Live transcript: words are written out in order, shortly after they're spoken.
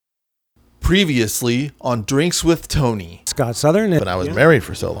Previously on Drinks with Tony. Scott Southern. But I was married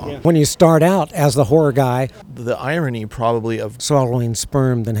for so long. When you start out as the horror guy, The irony probably of swallowing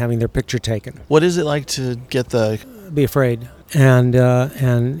sperm, then having their picture taken. what is it like to get the... Be afraid. And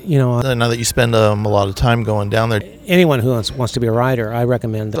you know, Now that you spend a lot of time going down there. anyone who wants to be a writer, I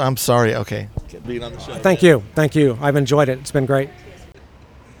recommend that. I'm sorry. Okay. Being on the show. Thank you. I've enjoyed it. It's been great.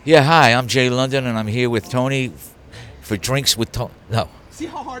 Yeah, hi, I'm Jay London, and I'm here with Tony for Drinks with Tony. No. See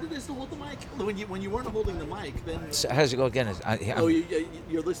how hard it is to hold the mic? When you weren't holding the mic, then... So how does it go again?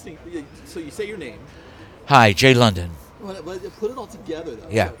 You're listening. So you say your name. Hi, Jay London. But put it all together, though.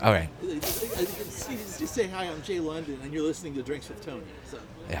 Yeah, all right. Just say, hi, I'm Jay London, and you're listening to Drinks with Tony. So,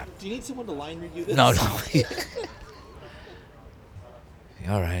 Yeah. do you need someone to line review this? No.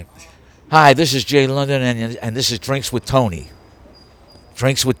 All right. Hi, this is Jay London, and this is Drinks with Tony.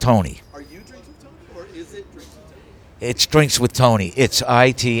 Drinks with Tony. Are you Drinks with Tony, or is it Drinks with Tony? It's Drinks with Tony. It's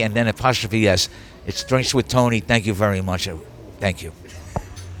I-T and then apostrophe S. It's Drinks with Tony. Thank you very much. Thank you.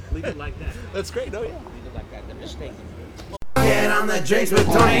 Leave it like that. That's great. Oh, yeah. Leave it like that. The mistake. Get on the Drinks with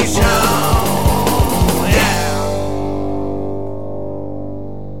Tony show. Yeah.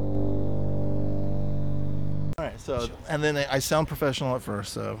 All right. So, and then I sound professional at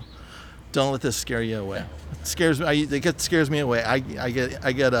first, so don't let this scare you away. It scares me. It scares me away. I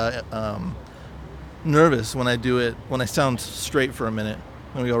get nervous when I do it. When I sound straight for a minute,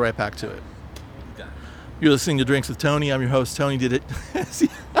 then we go right back to it. You're listening to Drinks with Tony. I'm your host. Tony did it. See,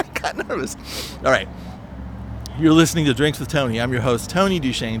 I got nervous. All right. You're listening to Drinks with Tony. I'm your host, Tony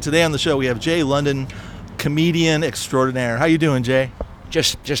Duchesne. Today on the show we have Jay London, comedian extraordinaire. How you doing, Jay?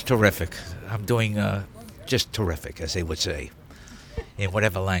 Just terrific. I'm doing just terrific, as they would say, in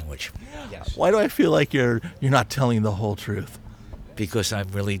whatever language. Yes. Why do I feel like you're not telling the whole truth? Because I'm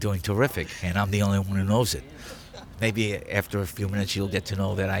really doing terrific, and I'm the only one who knows it. Maybe after a few minutes you'll get to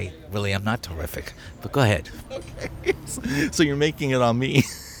know that I really am not terrific. But go ahead. Okay. So you're making it on me.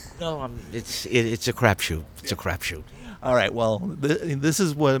 No, it's a crapshoot. It's a crapshoot. All right. Well, this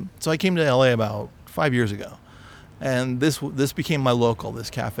is what. So I came to LA about 5 years ago, and this became my local, this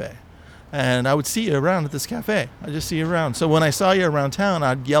cafe, and I would see you around at this cafe. I just see you around. So when I saw you around town,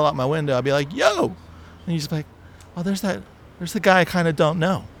 I'd yell out my window. I'd be like, "Yo!" And you're just like, "Oh, there's the guy I kind of don't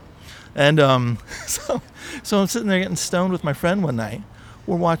know." And so I'm sitting there getting stoned with my friend one night.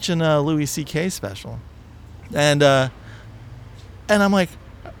 We're watching a Louis C.K. special, and I'm like,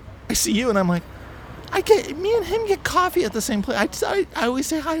 I see you, and I'm like, me and him get coffee at the same place. I always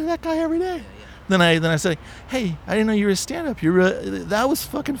say hi to that guy every day. Then I say, hey, I didn't know you were a stand-up. That was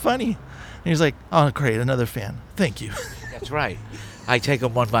fucking funny. And he's like, oh, great, another fan. Thank you. That's right. I take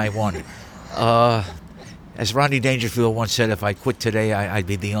them one by one. As Rodney Dangerfield once said, if I quit today, I'd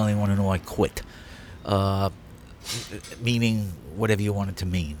be the only one to know I quit. Meaning whatever you want it to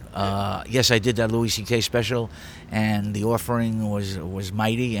mean. Yes, I did that Louis C.K. special, and the offering was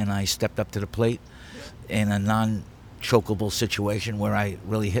mighty, and I stepped up to the plate in a non-chokeable situation where I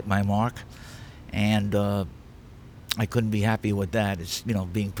really hit my mark, and I couldn't be happy with that. It's,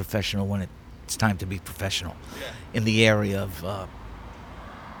 being professional when it's time to be professional in the area of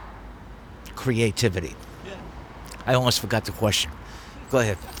creativity. Yeah. I almost forgot the question. Go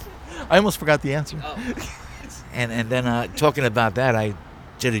ahead. I almost forgot the answer. Oh. And then talking about that, I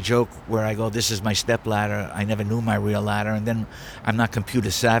did a joke where I go, this is my step ladder. I never knew my real ladder. And then I'm not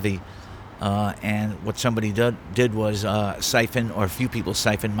computer savvy. And what somebody did was siphon, or a few people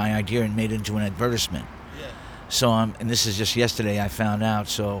siphoned my idea and made it into an advertisement. Yeah. So and this is just yesterday I found out.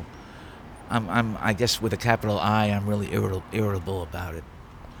 So I guess with a capital I, I'm really irritable about it.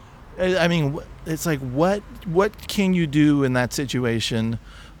 I mean, it's like, what can you do in that situation?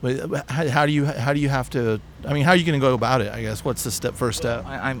 How do you have to? I mean, how are you going to go about it? I guess what's the first step?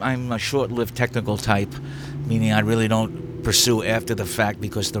 I'm a short-lived technical type, meaning I really don't pursue after the fact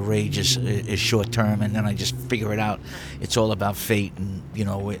because the rage is short-term, and then I just figure it out. It's all about fate and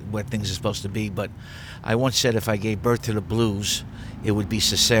where things are supposed to be. But I once said if I gave birth to the blues, it would be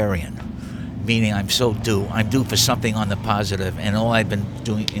cesarean, meaning I'm due for something on the positive, and all I've been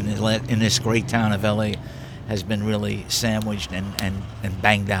doing in this great town of LA has been really sandwiched and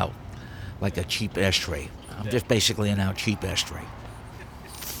banged out like a cheap ashtray. I'm just basically now cheap ashtray.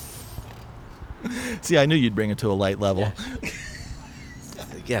 See, I knew you'd bring it to a light level.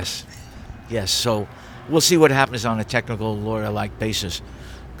 Yes. So we'll see what happens on a technical lawyer-like basis,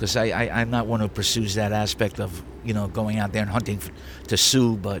 because I'm not one who pursues that aspect of going out there and hunting to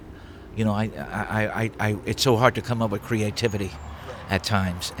sue, but it's so hard to come up with creativity at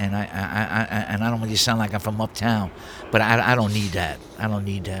times, and I don't want to sound like I'm from uptown, but I don't need that.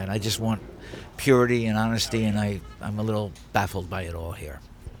 I just want purity and honesty, and I'm a little baffled by it all here.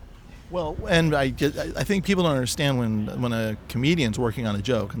 Well, and I think people don't understand when a comedian's working on a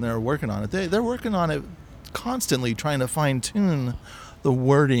joke and they're working on it, they're working on it constantly, trying to fine tune the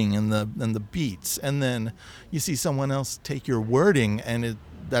wording and the beats, and then you see someone else take your wording, and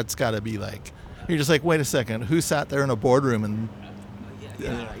that's got to be like, you're just like, wait a second, who sat there in a boardroom and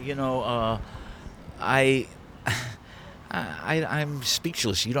I'm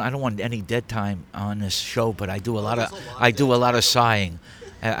speechless. I don't want any dead time on this show, but I do a lot of sighing.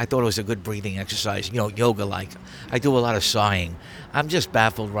 I thought it was a good breathing exercise, yoga like. I do a lot of sighing. I'm just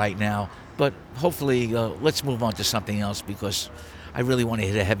baffled right now, but hopefully let's move on to something else, because I really want to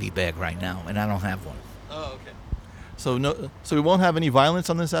hit a heavy bag right now, and I don't have one. Oh, okay. So we won't have any violence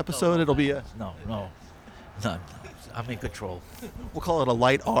on this episode. It'll be no, none. I'm in control. We'll call it a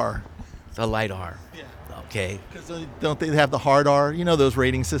light R. The light R. Yeah. Okay. Because don't they have the hard R? You know those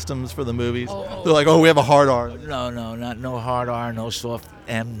rating systems for the movies? They're like, we have a hard R. No hard R, no soft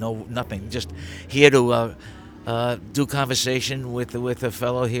M, no nothing. Just here to do conversation with a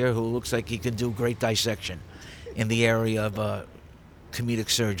fellow here who looks like he can do great dissection in the area of comedic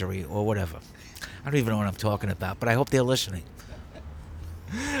surgery or whatever. I don't even know what I'm talking about, but I hope they're listening.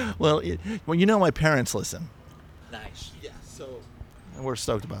 Well, my parents listen. Nice. Yeah. So. And we're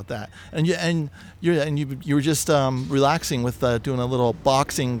stoked about that. And you were just relaxing with doing a little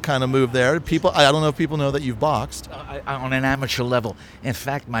boxing kind of move there. I don't know if people know that you've boxed. On an amateur level. In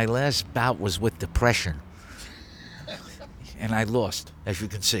fact, my last bout was with depression, and I lost, as you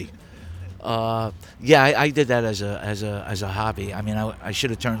can see. I did that as a hobby. I mean, I should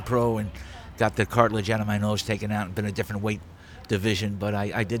have turned pro and got the cartilage out of my nose taken out and been a different weight division, but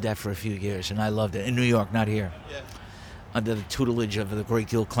I did that for a few years, and I loved it. In New York, not here. Yeah. Under the tutelage of the great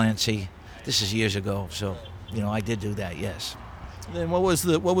Gil Clancy. This is years ago, so I did do that. Yes. Then was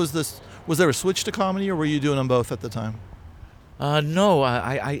there a switch to comedy, or were you doing them both at the time? No,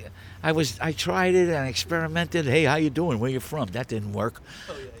 I tried it and I experimented. Hey, how you doing? Where you from? That didn't work.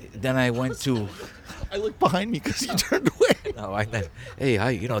 Oh, yeah. Then I went to. I looked behind me because you turned away. No, I meant, hey,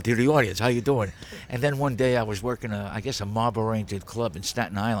 how to the audience, how you doing? And then one day I was working a mob-oriented club in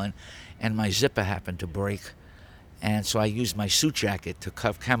Staten Island, and my zipper happened to break. And so I used my suit jacket to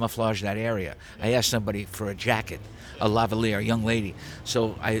camouflage that area. I asked somebody for a jacket, a lavalier, a young lady.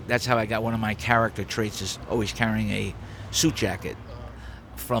 So that's how I got one of my character traits, is always carrying a suit jacket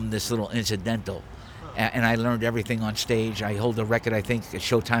from this little incidental. And I learned everything on stage. I hold a record, I think, at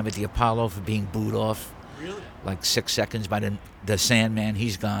Showtime at the Apollo for being booed off. Really? Like 6 seconds by the Sandman.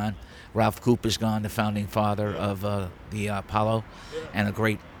 He's gone. Ralph Cooper's gone, the founding father of the Apollo, and a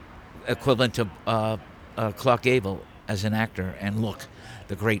great equivalent to Clark Gable as an actor, and look,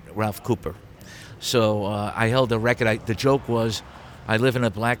 the great Ralph Cooper. So I held the record. The joke was, I live in a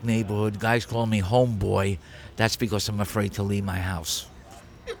black neighborhood. Guys call me homeboy. That's because I'm afraid to leave my house.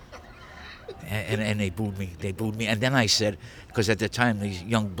 And they booed me. And then I said, because at the time these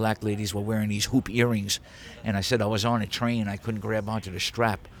young black ladies were wearing these hoop earrings, and I said I was on a train. I couldn't grab onto the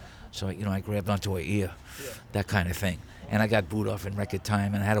strap, so I grabbed onto her ear, that kind of thing. And I got booed off in record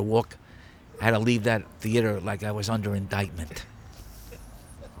time, and I had to leave that theater like I was under indictment.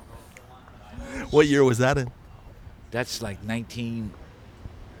 What year was that in? That's like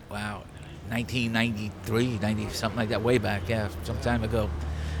 1993, 90, something like that, way back, some time ago.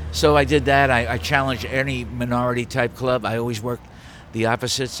 So I did that. I challenged any minority type club. I always worked the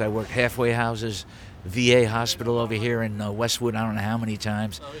opposites. I worked halfway houses, VA hospital over here in Westwood, I don't know how many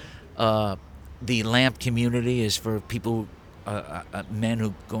times. The LAMP community is for people, men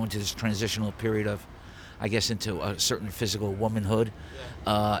who go into this transitional period of, I guess, into a certain physical womanhood.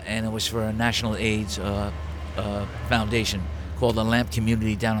 And it was for a National AIDS foundation called the LAMP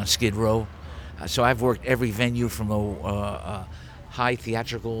community down on Skid Row. So I've worked every venue from a high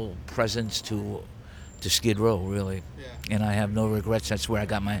theatrical presence to Skid Row, really. Yeah. And I have no regrets. That's where I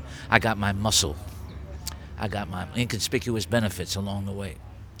got my muscle. I got my inconspicuous benefits along the way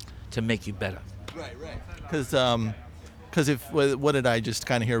to make you better. Right. Because what did I just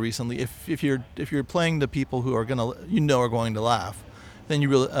kind of hear recently? If you're playing the people who are going to laugh, then you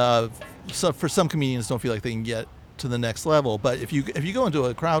really for some comedians don't feel like they can get to the next level. But if you go into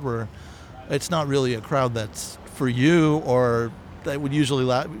a crowd where it's not really a crowd that's for you, or that would usually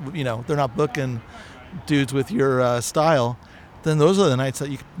laugh, they're not booking dudes with your style, then those are the nights that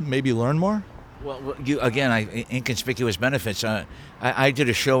you maybe learn more. Well, inconspicuous benefits. I did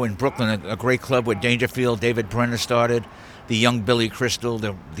a show in Brooklyn, a great club where Dangerfield, David Brenner started, the young Billy Crystal,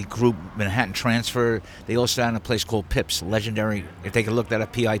 the group Manhattan Transfer. They all started in a place called Pips, legendary, if they could look that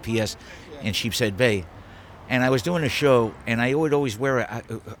up, PIPS, in Sheepshead Bay. And I was doing a show, and I would always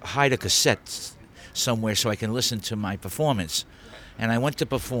hide a cassette somewhere so I can listen to my performance. And I went to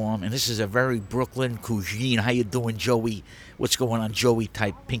perform, and this is a very Brooklyn cuisine. How you doing, Joey? What's going on, Joey?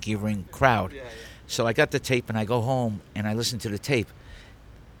 Type pinky ring crowd. So I got the tape, and I go home and I listen to the tape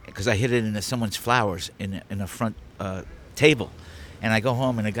because I hid it in someone's flowers in a front table. And I go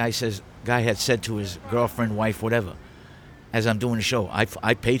home, and the guy had said to his girlfriend, wife, whatever, as I'm doing the show, I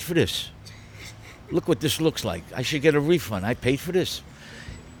paid for this. Look what this looks like. I should get a refund. I paid for this.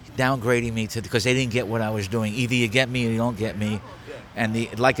 Downgrading me because they didn't get what I was doing. Either you get me or you don't get me. And the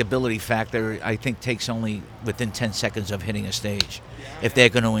likability factor, I think, takes only within 10 seconds of hitting a stage. If they're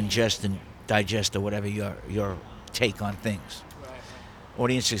going to ingest and digest or whatever your take on things.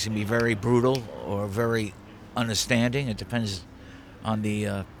 Audiences can be very brutal or very understanding. It depends on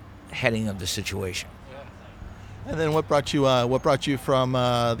the heading of the situation. And then what brought you from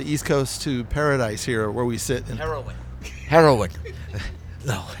the East Coast to Paradise here, where we sit? Heroin.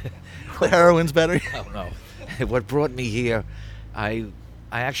 No. The heroin's better. No. What brought me here, I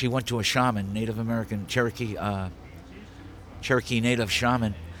actually went to a shaman, Native American Cherokee Native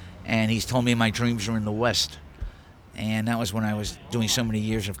shaman, and he's told me my dreams are in the West. And that was when I was doing so many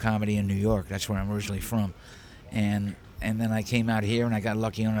years of comedy in New York. That's where I'm originally from. And then I came out here and I got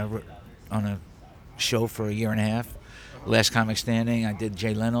lucky on a show for a year and a half. Last Comic Standing. I did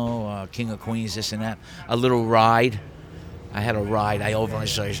Jay Leno, King of Queens, this and that. A little ride. I had a ride. I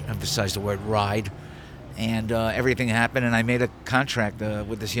overemphasized the word ride. And everything happened, and I made a contract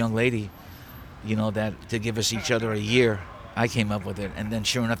with this young lady, that to give us each other a year. I came up with it, and then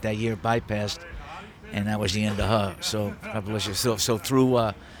sure enough, that year bypassed, and that was the end of her. So God bless you. So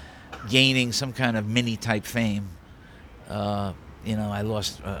through gaining some kind of mini-type fame, I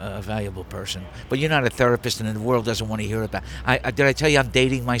lost a valuable person. But you're not a therapist, and the world doesn't want to hear about it. Did I tell you I'm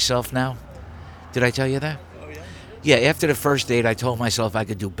dating myself now? Did I tell you that? Oh, yeah? Yeah, after the first date, I told myself I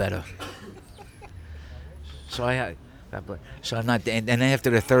could do better. So I'm not, and after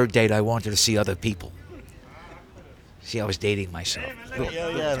the third date, I wanted to see other people. See, I was dating myself.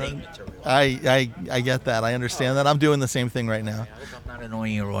 I get that. I understand that. I'm doing the same thing right now. I hope I'm not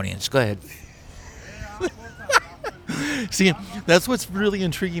annoying your audience. Go ahead. See, that's what's really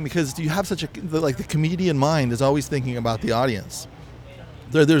intriguing, because you have such the comedian mind is always thinking about the audience.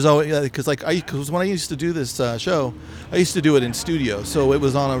 There's always, because when I used to do this show, I used to do it in studio, so it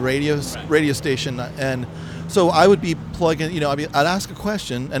was on a radio station, and so I would be plugging, I'd ask a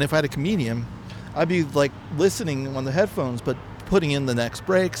question, and if I had a comedian, I'd be like listening on the headphones, but putting in the next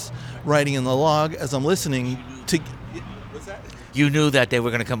breaks, writing in the log as I'm listening to. What's that? You knew that they were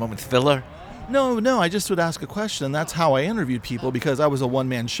going to come up with filler? No, I just would ask a question, and that's how I interviewed people, because I was a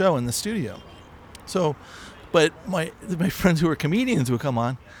one-man show in the studio. So, but my friends who were comedians would come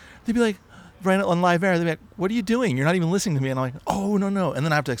on, they'd be like, right on live air, they'd be like, "What are you doing? You're not even listening to me." And I'm like, "Oh, no." And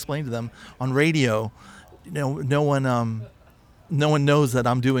then I have to explain to them on radio, no one knows that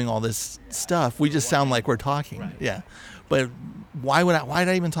I'm doing all this stuff. We just sound like we're talking. Right. Yeah. But why did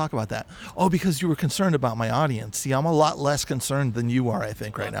I even talk about that? Oh, because you were concerned about my audience. See, I'm a lot less concerned than you are, I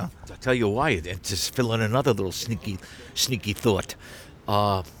think, right now. I'll tell you why. Just fill in another little sneaky thought.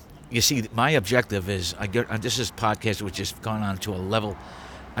 You see, my objective is, this is a podcast which has gone on to a level,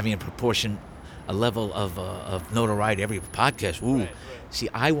 a level of notoriety. Every podcast, ooh. Right. See,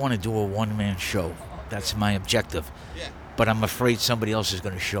 I want to do a one-man show. That's my objective. Yeah. But I'm afraid somebody else is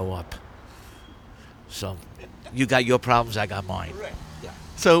going to show up. So, you got your problems, I got mine. Right. Yeah.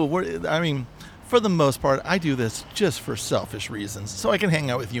 So, for the most part, I do this just for selfish reasons, so I can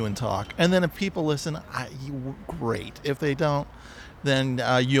hang out with you and talk. And then if people listen, great. If they don't, then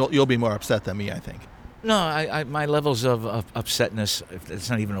you'll be more upset than me, I think. No, my levels of upsetness, if it's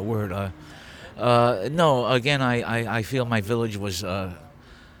not even a word. No, again, I feel my village was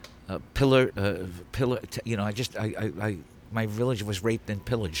pillar. My village was raped and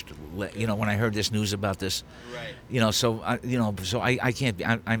pillaged. When I heard this news about this, right. So I can't be.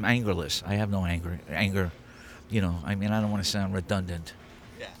 I'm angerless. I have no anger. I don't want to sound redundant.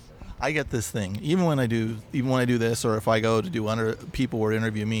 Yeah. I get this thing. Even when I do this, or if I go to do people or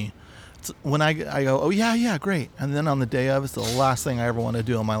interview me, when I go, oh yeah, great, and then on the day of, it's the last thing I ever want to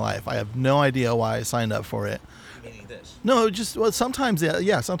do in my life. I have no idea why I signed up for it. Meaning this? No, sometimes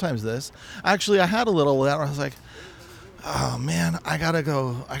sometimes this. Actually, I had a little where I was like, oh man, I gotta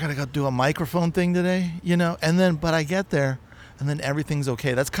go do a microphone thing today, but I get there, and then everything's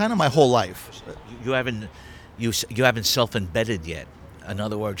okay. That's kind of my whole life. You haven't self-embedded yet. In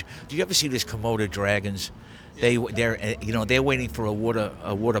other words, do you ever see these Komodo dragons? They're waiting for a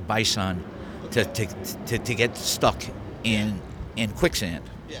water bison to get stuck in quicksand.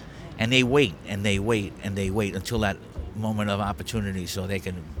 Yeah. And they wait and they wait and they wait until that moment of opportunity, so they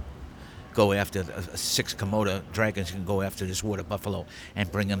can go after 6 Komodo dragons can go after this water buffalo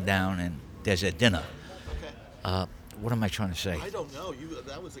and bring him down, and there's a dinner. Okay. What am I trying to say? I don't know.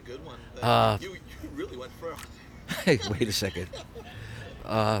 That was a good one. You really went first. Hey, wait a second.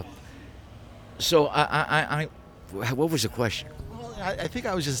 So I what was the question? Well, I think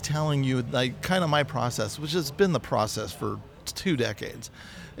I was just telling you, like, kind of my process, which has been the process for 2 decades,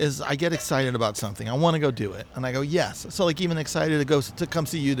 is I get excited about something. I want to go do it, and I go yes. So like even excited to come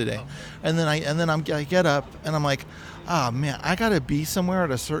see you today, and then I get up and I'm like, man, I gotta be somewhere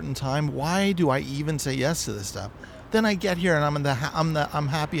at a certain time. Why do I even say yes to this stuff? Then I get here and I'm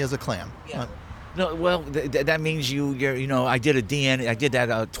happy as a clam. Yeah. No, well, that means you're I did a DNA. I did that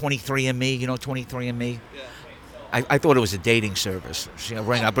 23andMe. 23andMe. Yeah. I thought it was a dating service.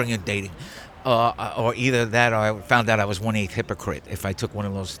 I bring in dating, or either that, or I found out I was 1/8 hypocrite if I took one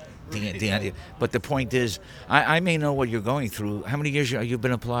of those DNA. But the point is, I may know what you're going through. How many years have you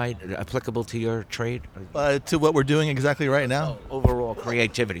been applicable to your trade? To what we're doing exactly right now. Overall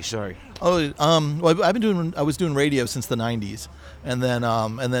creativity. Sorry. Well, I was doing radio since the '90s, and then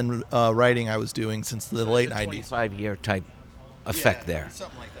writing I was doing since the late '90s. 25-year type effect there.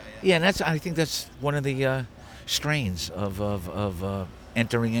 Something like that. Yeah, and I think that's one of the strains of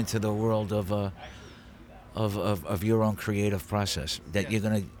entering into the world of your own creative process. That you're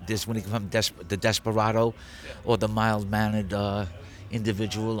gonna when you become the desperado, or the mild-mannered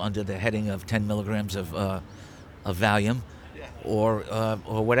individual under the heading of 10 milligrams of Valium, or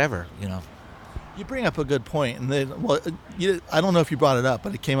whatever. You bring up a good point, and I don't know if you brought it up,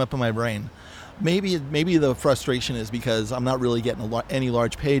 but it came up in my brain. Maybe the frustration is because I'm not really getting any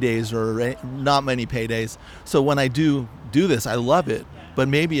large paydays, or not many paydays. So when I do this, I love it. But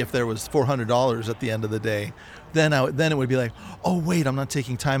maybe if there was $400 at the end of the day, then it would be like, oh wait, I'm not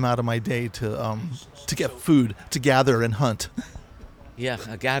taking time out of my day to get food, to gather and hunt. Yeah,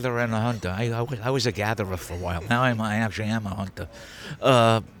 a gatherer and a hunter. I was a gatherer for a while. Now I actually am a hunter.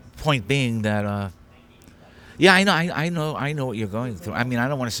 Point being that, I know what you're going through. I mean, I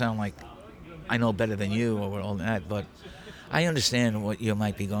don't want to sound like I know better than you or all that, but I understand what you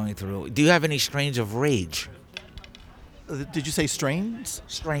might be going through. Do you have any strains of rage? Did you say strains?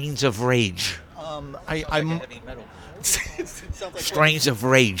 Strains of rage. I'm. Heavy metal. Strains of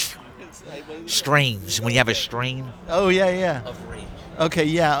rage. Strains. When you have a strain. Oh yeah. Of rage. Okay,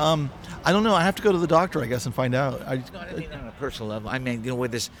 yeah. I don't know. I have to go to the doctor, I guess, and find out. I mean on a personal level. I mean, where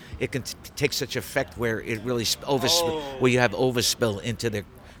it can take such effect where it really where you have overspill into the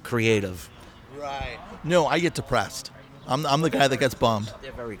creative. Right. No, I get depressed. I'm the guy that gets bummed.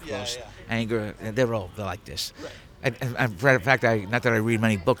 They're very close. Yeah. Anger. They're all like this. Right. In fact, not that I read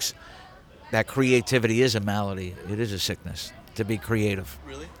many books, that creativity is a malady. It is a sickness. To be creative.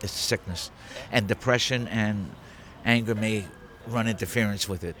 Really? It's a sickness. And depression and anger may run interference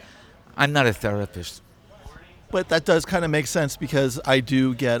with it. I'm not a therapist. But that does kind of make sense, because I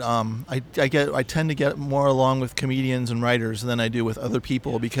do get I tend to get more along with comedians and writers than I do with other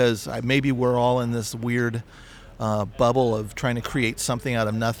people, because maybe we're all in this weird bubble of trying to create something out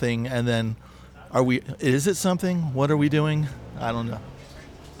of nothing, and then is it something? What are we doing? I don't know.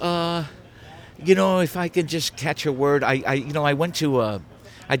 If I could just catch a word, I went to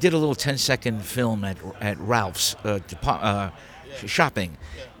I did a little 10-second film at Ralph's shopping.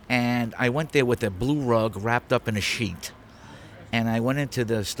 And I went there with a blue rug wrapped up in a sheet. And I went into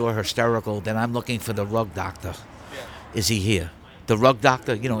the store hysterical that I'm looking for the rug doctor. Yeah. Is he here? The rug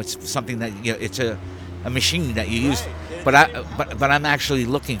doctor, it's something that it's a machine that you use. But I'm actually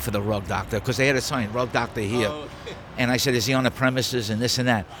looking for the rug doctor, because they had a sign, rug doctor here. Oh, okay. And I said, is he on the premises, and this and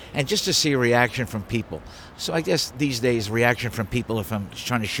that. And just to see a reaction from people. So I guess these days, reaction from people, if I'm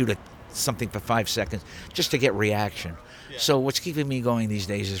trying to shoot something for 5 seconds, just to get reaction. So what's keeping me going these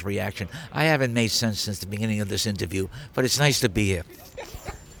days is reaction. I haven't made sense since the beginning of this interview, but it's nice to be here.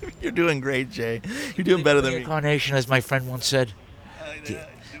 You're doing great, Jay. You're doing better than me. Reincarnation, as my friend once said. Do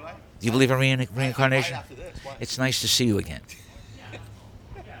you believe in reincarnation? It's nice to see you again.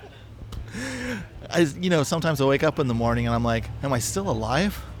 Sometimes I wake up in the morning and I'm like, am I still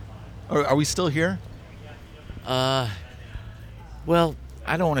alive? Or are we still here? Well,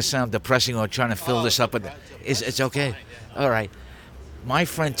 I don't want to sound depressing or trying to fill this up, but it's okay. All right. My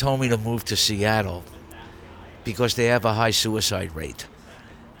friend told me to move to Seattle because they have a high suicide rate.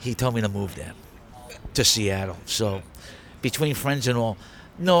 He told me to move there, to Seattle. So between friends and all,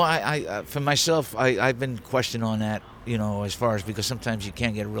 no, I for myself, I've been questioning on that, as far as, because sometimes you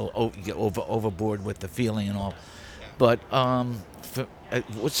can't get overboard with the feeling and all. But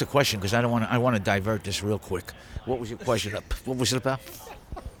what's the question? Because I want to divert this real quick. What was your question? What was it about?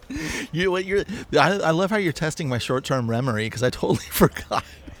 I love how you're testing my short-term memory, because I totally forgot.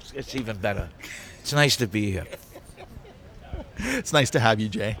 it's even better. It's nice to be here. It's nice to have you,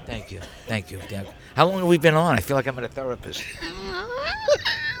 Jay. Thank you. Dan. How long have we been on? I feel like I'm at a therapist.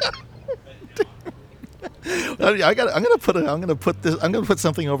 I'm gonna put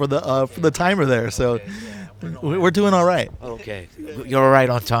something over the for the timer there. So we're doing all right. Okay, you're all right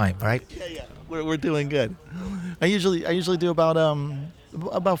on time, right? Yeah. We're doing good. I usually do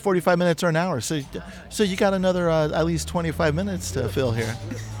about 45 minutes or an hour. So you got another at least 25 minutes to fill here.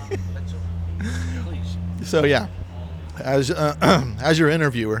 So yeah, as your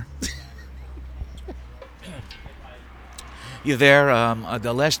interviewer. You there?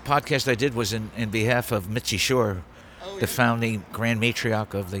 The last podcast I did was in behalf of Mitzi Shore, the founding grand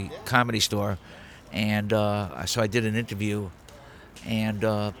matriarch of the Comedy Store, and so I did an interview, and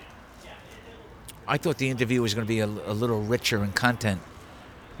I thought the interview was going to be a little richer in content,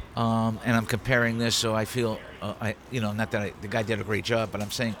 and I'm comparing this, so I feel, not that the guy did a great job, but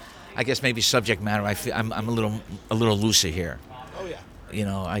I'm saying, I guess maybe subject matter. I feel I'm a little looser here. Oh yeah.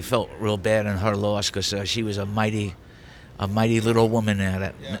 I felt real bad in her loss because she was a mighty little woman at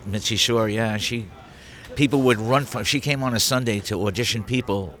it. Yeah. Mitzi Shore, yeah. People would run from. If she came on a Sunday to audition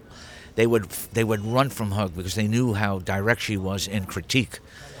people, they would run from her because they knew how direct she was in critique.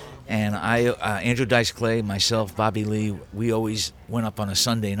 And Andrew Dice Clay, myself, Bobby Lee, we always went up on a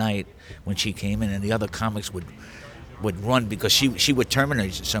Sunday night when she came in, and the other comics would run because she would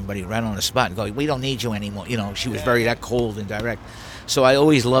terminate somebody right on the spot and go, "We don't need you anymore." She was very that cold and direct. So I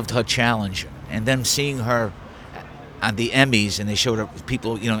always loved her challenge. And then seeing her on the Emmys, and they showed her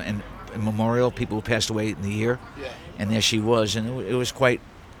people, in memorial, people who passed away in the year, and there she was, and it was quite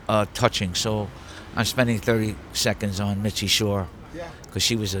touching. So I'm spending 30 seconds on Mitzi Shore because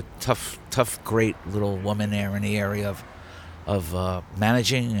she was a tough, great little woman there in the area of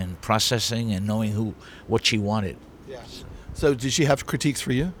managing and processing and knowing what she wanted. So did she have critiques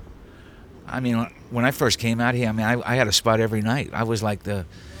for you? I mean, when I first came out here, I had a spot every night. I was like I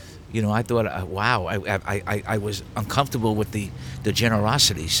thought, wow, I was uncomfortable with the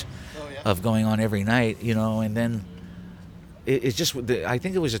generosities of going on every night, and then it just, I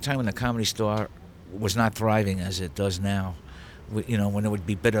think it was a time when the Comedy Store was not thriving as it does now, when it would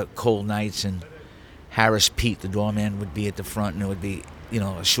be bitter cold nights and Harris Pete, the doorman, would be at the front, and it would be,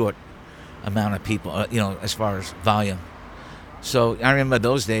 a short amount of people, as far as volume. So I remember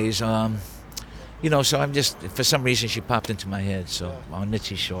those days, so I'm just, for some reason she popped into my head, so on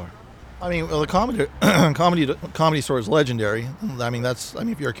Mitzi Shore. I mean, well, the comedy store is legendary.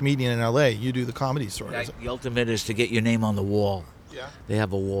 If you're a comedian in LA, you do the Comedy Store. The ultimate is to get your name on the wall. Yeah. They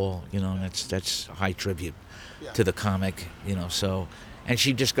have a wall, and that's high tribute to the comic, so, and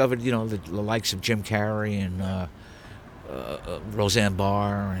she discovered, the likes of Jim Carrey and Roseanne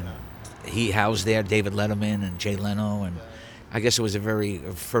Barr, and he housed there David Letterman and Jay Leno, and I guess it was a very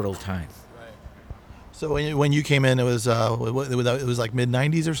fertile time. So when you came in, it was like mid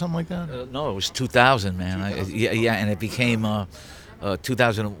 '90s or something like that. No, it was 2000, man. And it became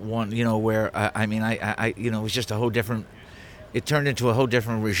 2001. Where it was just a whole different. It turned into a whole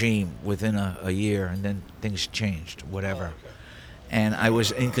different regime within a year, and then things changed. Whatever. Oh, okay. And I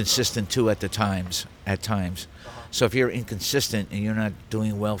was inconsistent too at times. So if you're inconsistent and you're not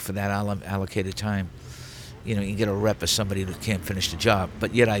doing well for that allocated time, you get a rep as somebody who can't finish the job.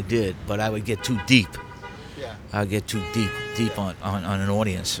 But yet I did. But I would get too deep. Yeah. I'd get too deep on an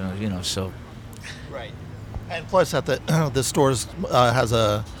audience. So. Right. And plus, at the stores has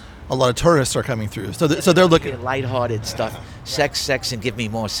a lot of tourists are coming through. So they're looking lighthearted stuff. Sex, and give me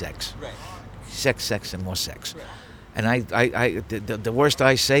more sex. Right. Sex, and more sex. Right. And the worst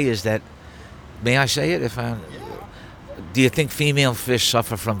I say is that. May I say it? Do you think female fish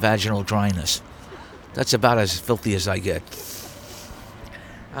suffer from vaginal dryness? That's about as filthy as I get.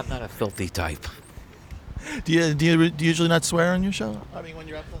 I'm not a filthy type. Do you usually not swear on your show? I mean, when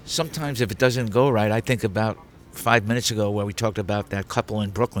you're up there? Sometimes if it doesn't go right, I think about 5 minutes ago where we talked about that couple in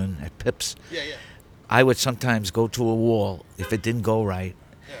Brooklyn at Pips. Yeah. I would sometimes go to a wall if it didn't go right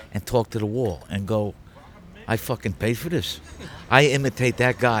and talk to the wall and go, I fucking paid for this. I imitate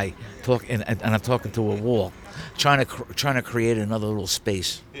that guy and I'm talking to a wall, trying to create another little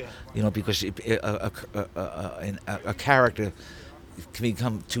space. Yeah. Because a character can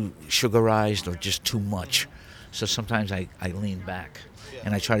become too sugarized or just too much. So sometimes I lean back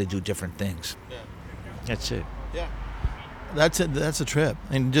and I try to do different things. Yeah. That's it. Yeah. That's it. That's a trip.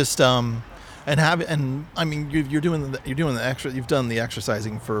 And just you're doing the extra. You've done the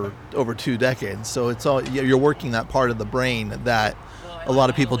exercising for over 2 decades. So it's all you're working that part of the brain that a lot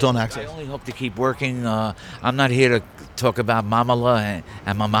of people don't access. I only hope to keep working. I'm not here to talk about Mamala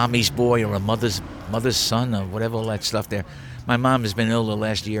and my mommy's boy or a mother's son or whatever, all that stuff there. My mom has been ill the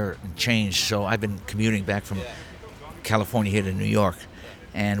last year and change, so I've been commuting back from California here to New York,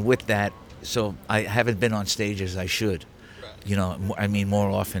 and with that, so I haven't been on stage as I should. You know, more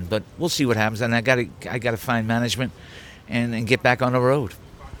often. But we'll see what happens, and I gotta find management, and get back on the road.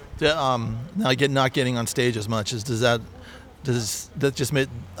 Now, not getting on stage as much does that just make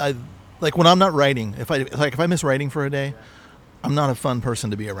like when I'm not writing, if I miss writing for a day, I'm not a fun person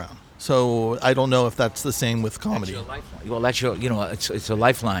to be around. So I don't know if that's the same with comedy. That's your lifeline. Well, that's your, it's a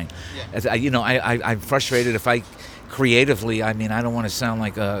lifeline. Yeah. I'm frustrated if I creatively. I mean, I don't want to sound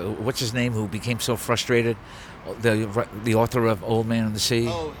like what's his name who became so frustrated, the author of Old Man and the Sea.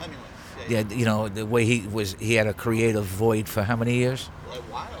 Oh, Hemingway. Yeah, the way he had a creative void for how many years? A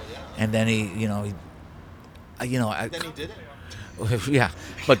while, yeah. And then he Then he did it. Yeah,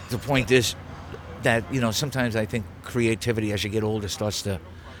 but the point is that sometimes I think creativity as you get older starts to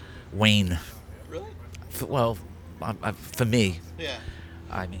wane. Really? For me, Yeah.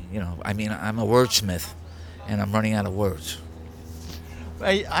 I'm a wordsmith, and I'm running out of words.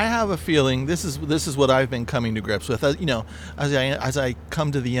 I have a feeling this is what I've been coming to grips with. As I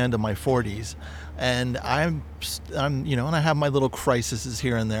come to the end of my 40s, and I'm and I have my little crises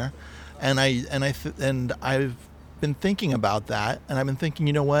here and there, and I've been thinking about that, and I've been thinking,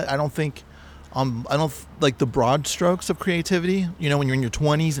 you know what? I don't like the broad strokes of creativity. When you're in your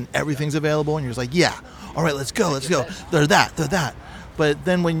 20s and everything's available, and you're just like, yeah, all right, let's go. They're that. But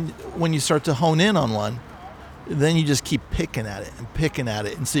then when you start to hone in on one, then you just keep picking at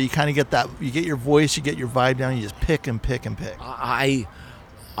it, and so you kind of get that. You get your voice, you get your vibe down. You just pick and pick and pick.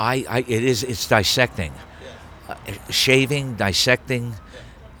 It's dissecting, shaving, dissecting,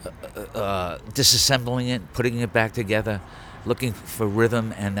 disassembling it, putting it back together, looking for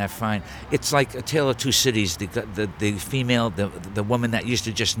rhythm and that fine. It's like A Tale of Two Cities. The female, the woman that used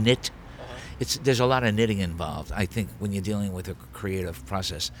to just knit. There's a lot of knitting involved. I think when you're dealing with a creative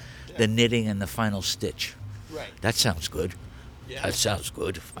process, the knitting and the final stitch. Right. That sounds good. Yeah. That sounds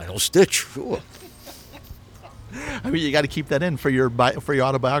good. Final stitch, sure. I mean, you got to keep that in for your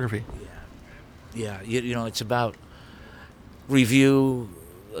autobiography. Yeah, it's about review.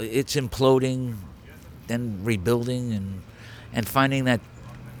 It's imploding, then rebuilding, and finding that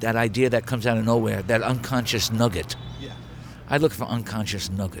idea that comes out of nowhere, that unconscious nugget. Yeah. I look for unconscious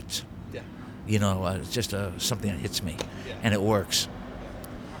nuggets. Yeah. It's just something that hits me, Yeah. and it works.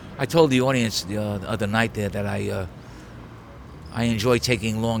 I told the audience the other night there that I enjoy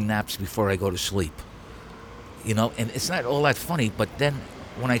taking long naps before I go to sleep. And it's not all that funny, but then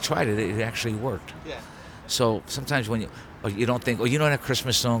when I tried it, it actually worked. Yeah. So sometimes when you don't think, that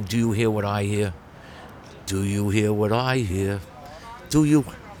Christmas song, Do You Hear What I Hear? Do you hear what I hear? Do you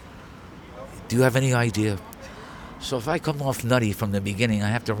have any idea? So if I come off nutty from the beginning, I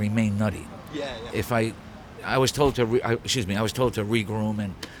have to remain nutty. Yeah. If I was told to regroom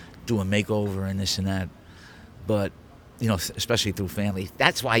and do a makeover and this and that, but especially through family.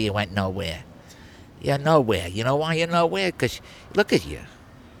 That's why you went nowhere. You're nowhere. You know why you're nowhere? Because look at you.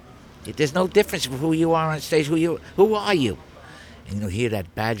 There's no difference with who you are on stage. Who are you? And hear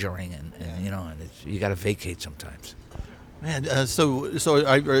that badgering, and you got to vacate sometimes. Man, so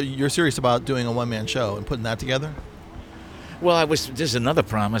you're serious about doing a one-man show and putting that together? Well, there's another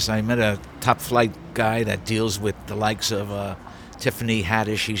promise. I met a top-flight guy that deals with the likes of Tiffany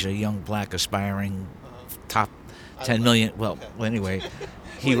Haddish. She's a young, black, aspiring top 10 million. Well, anyway,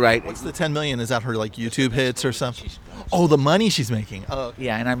 What's the 10 million? Is that her YouTube hits or something? Oh, the money she's making. Oh,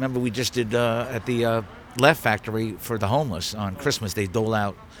 yeah. And I remember we just did at the Laugh Factory for the homeless on Christmas. They dole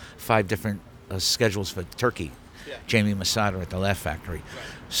out 5 different schedules for Turkey. Yeah. Jamie Masada at the Laugh Factory. Right.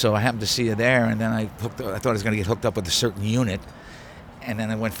 So I happened to see her there, and then I thought I was going to get hooked up with a certain unit, and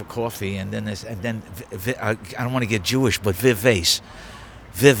then I went for coffee, and then I don't want to get Jewish, but Viv Vase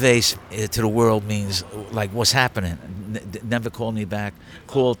to the world means like what's happening. Never called me back.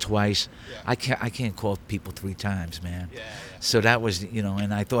 Called twice. Yeah. I can't call people 3 times, man. Yeah. So that was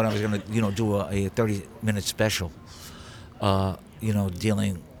and I thought I was going to do a 30-minute special,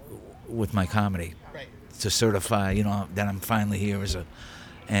 dealing with my comedy. To certify, that I'm finally here as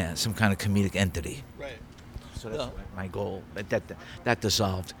some kind of comedic entity. Right. So that's my goal. But that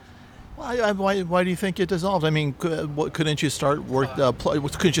dissolved. Why do you think it dissolved? I mean, couldn't you start working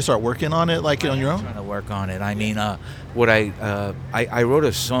on it on your own? Trying to work on it. I mean, I wrote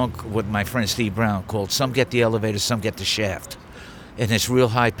a song with my friend Steve Brown called "Some Get the Elevator, Some Get the Shaft," and it's real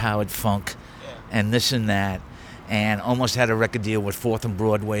high-powered funk, and this and that. And almost had a record deal with 4th and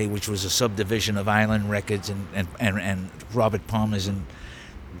Broadway, which was a subdivision of Island Records and Robert Palmer's and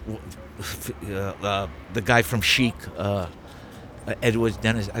the guy from Chic, Edward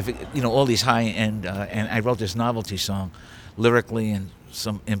Dennis. I think all these high end. And I wrote this novelty song lyrically and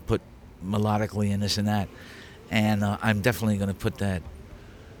some input melodically and this and that. And I'm definitely going to put that,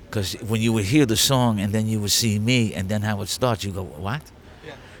 because when you would hear the song and then you would see me and then how it starts, you go, what?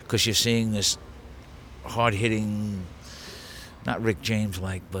 Because you're seeing this hard-hitting, not Rick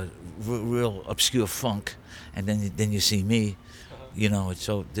James-like, but real obscure funk, and then you see me, you know.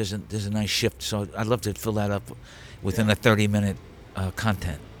 So there's a nice shift. So I'd love to fill that up within a 30-minute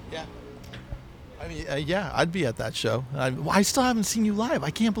content. Yeah. I mean, I'd be at that show. I still haven't seen you live. I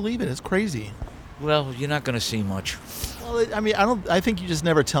can't believe it. It's crazy. Well, you're not going to see much. Well, I mean, I think you just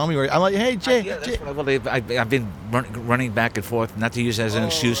never tell me. I'm like, hey, Jay. I've been running back and forth, not to use it as an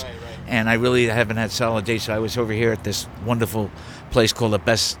excuse. Right. And I really haven't had solid dates. So I was over here at this wonderful place called the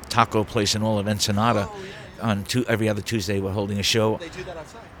best taco place in all of Ensenada. On every other Tuesday, we're holding a show. They do that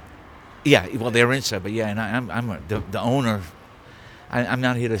outside. Yeah, well, they're inside, but yeah, and I'm the owner. I'm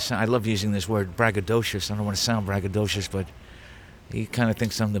not here to sound, I love using this word, braggadocious. I don't want to sound braggadocious, but he kind of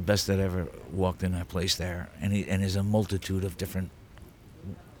thinks I'm the best that ever walked in that place there. And there's a multitude of different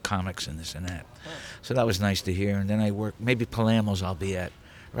comics and this and that. So that was nice to hear. And then I work, maybe Palermo's I'll be at,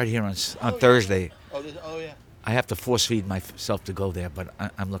 right here on Thursday. Oh, yeah. I have to force feed myself to go there, but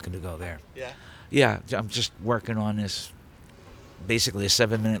I'm looking to go there. Yeah. Yeah, I'm just working on this, basically a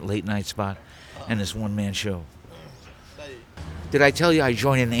 7-minute late night spot and this one-man show. Did I tell you I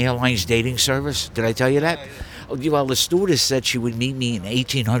joined an airlines dating service? Did I tell you that? Well, the stewardess said she would meet me in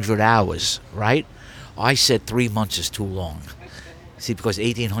 1,800 hours, right? I said 3 months is too long. See, because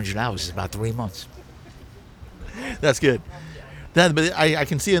 1,800 hours is about 3 months. That's good. But I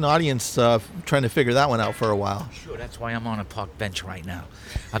can see an audience trying to figure that one out for a while. Sure, that's why I'm on a park bench right now.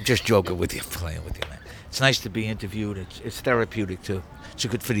 I'm just joking with you, playing with you, man. It's nice to be interviewed. It's therapeutic, too. It's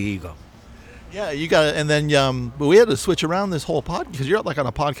good for the ego. Yeah, you got it. And then, but we had to switch around this whole pod because you're like on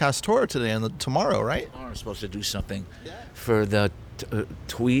a podcast tour today and tomorrow, right? Tomorrow I'm supposed to do something for the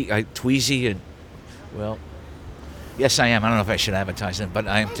Tweezy and, well, yes, I am. I don't know if I should advertise it, but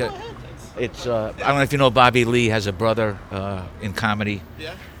I'm. It's. I don't know if you know Bobby Lee has a brother in comedy.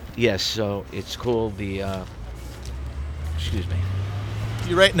 Yeah. Yes, so it's called the. Excuse me.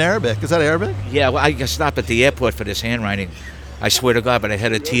 You write in Arabic. Is that Arabic? Yeah, well, I stopped at the airport for this handwriting. I swear to God, but I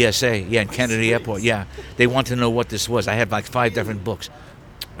had a TSA. Yeah, in Kennedy Airport. Yeah, they want to know what this was. I had like 5 different books.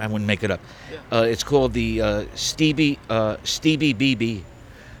 I wouldn't make it up. It's called the Stevie BB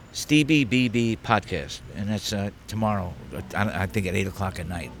podcast, and that's tomorrow. I think at 8:00 at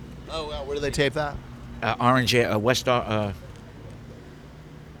night. Oh, wow. Where do they tape that? Orange, West. I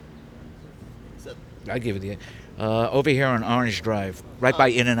give it the. Over here on Orange Drive, right by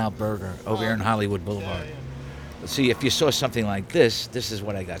In-N-Out Burger, over here on Hollywood Boulevard. Yeah. See, if you saw something like this is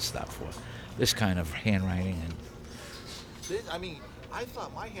what I got stopped for. This kind of handwriting. I mean, I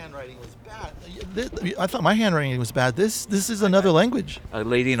thought my handwriting was bad. This is another language. A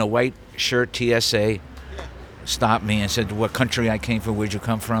lady in a white shirt, TSA, stopped me and said what country I came from, where'd you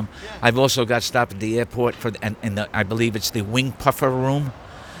come from. I've also got stopped at the airport for, I believe it's the Wing Puffer Room.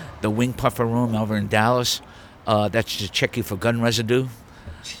 The Wing Puffer Room over in Dallas. That's to check you for gun residue.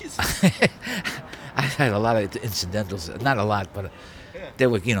 Jesus. I had a lot of incidentals, not a lot, but they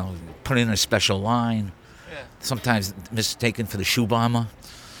were, put in a special line. Yeah. Sometimes mistaken for the shoe bomber,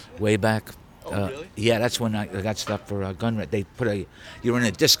 way back. Oh, really? Yeah, that's when I got stopped for a gun. They put you're in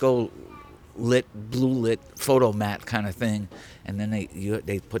a disco lit, blue lit photo mat kind of thing, and then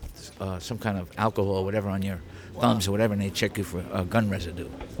they put some kind of alcohol or whatever on your thumbs or whatever, and they check you for gun residue.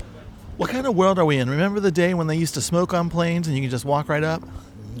 What kind of world are we in? Remember the day when they used to smoke on planes and you could just walk right up?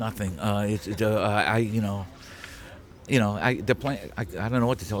 Nothing. The plane. I don't know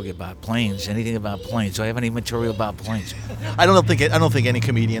what to tell you about planes. Anything about planes? Do I have any material about planes? I don't think any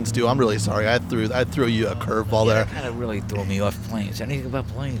comedians do. I'm really sorry. I threw you a curveball there. That kind of really threw me off planes. Anything about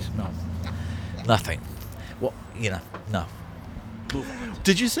planes? No. Nothing. Well, no.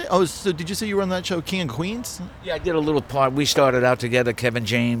 Did you say? Oh, so did you say you were on that show, King of Queens? Yeah, I did a little part. We started out together, Kevin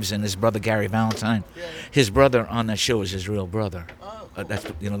James and his brother Gary Valentine. Yeah. His brother on that show is his real brother. Oh, cool. That's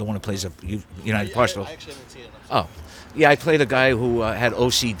the one who plays a United Parcel. I actually haven't seen it. Oh, yeah. I played a guy who had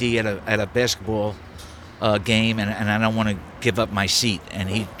OCD at a basketball game, and I don't want to give up my seat, and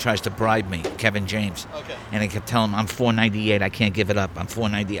he tries to bribe me, Kevin James. Okay. And I kept telling him, I'm $4.98, I can't give it up. I'm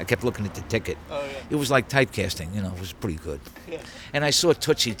 $4.98. I kept looking at the ticket. Oh, yeah. It was like typecasting, it was pretty good. Yeah. And I saw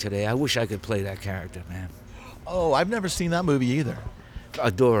Tootsie today. I wish I could play that character, man. Oh, I've never seen that movie either.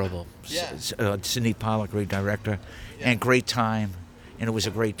 Adorable. Yeah. Sidney Pollack, great director, and great time. And it was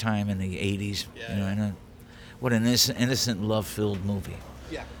a great time in the 80s. Yeah. What an innocent, love-filled movie.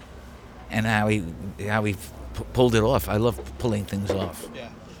 Yeah. And how he pulled it off. I love pulling things off. Yeah.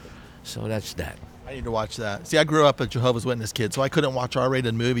 So that's that. I need to watch that. See, I grew up a Jehovah's Witness kid, so I couldn't watch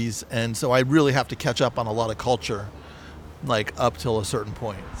R-rated movies, and so I really have to catch up on a lot of culture, like up till a certain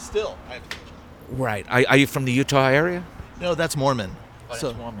point. Still, I have to catch up. Right. Are you from the Utah area? No, that's Mormon. That's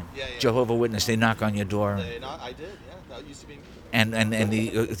Mormon. Yeah, yeah. Jehovah Witness. They knock on your door. I did. Yeah, that used to be. And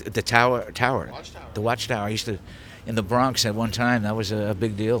the tower, Watchtower. the Watchtower. I used to, in the Bronx at one time. That was a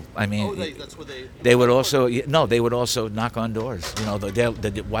big deal. I mean, That's what they. they would also they would also knock on doors. You know,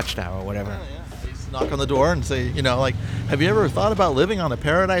 the Watchtower or whatever. Yeah. They used to knock on the door and say, like, have you ever thought about living on a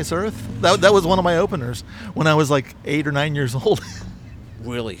paradise Earth? That was one of my openers when I was like 8 or 9 years old.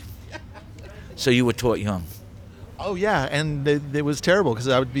 Really. So you were taught young. Oh yeah, and it was terrible because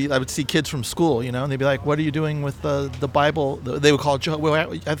I would see kids from school, and they'd be like, "What are you doing with the Bible?" They would call it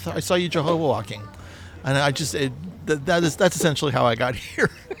Jehovah. I saw you Jehovah walking, and that's essentially how I got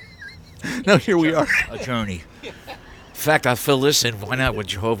here. Now here we are. A journey. In fact, I'll fill this in. Why not with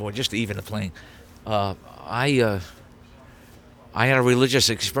Jehovah? Just to even the playing. I had a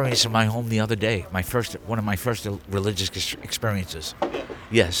religious experience in my home the other day. One of my first religious experiences.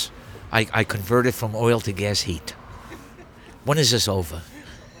 Yes, I converted from oil to gas heat. When is this over?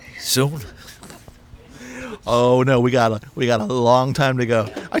 Soon? Oh no, we got a long time to go.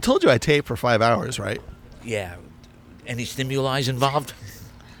 I told you I taped for 5 hours, right? Yeah. Any stimuli involved?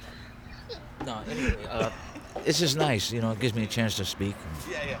 No. Anyway, this is nice. It gives me a chance to speak.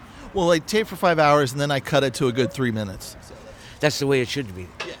 Yeah. Well, I taped for 5 hours and then I cut it to a good 3 minutes. That's the way it should be.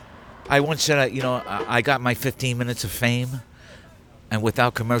 Yeah. I once said, I got my 15 minutes of fame, and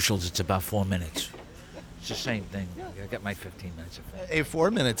without commercials, it's about 4 minutes. It's the same thing. I got my 15 minutes of fame. Hey,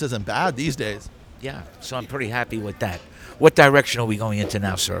 4 minutes isn't bad these days. Yeah, so I'm pretty happy with that. What direction are we going into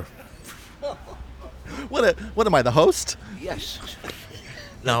now, sir? What am I, the host? Yes.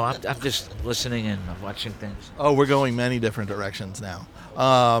 No, I'm just listening and watching things. Oh, we're going many different directions now.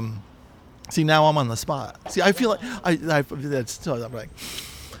 See, now I'm on the spot. See, I feel like I'm like,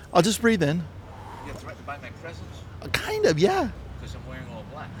 I'll just breathe in. You're threatened by my presence? Kind of, yeah. Because I'm wearing all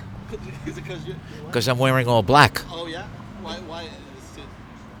black. Is it because you? Because I'm wearing all black. Oh yeah. Why?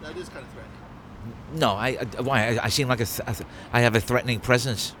 That is kind of threatening. No, why? I seem like I have a threatening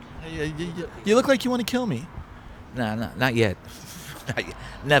presence. You look like you want to kill me. No, not yet.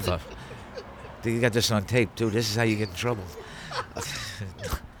 Never. You got this on tape, too. This is how you get in trouble.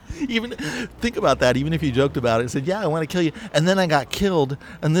 Even think about that. Even if you joked about it and said, "Yeah, I want to kill you," and then I got killed,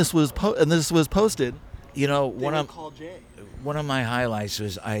 and this was posted. One of my highlights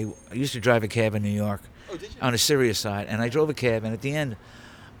was I used to drive a cab in New York. Oh, did you? On a serious side, and I drove a cab, and at the end,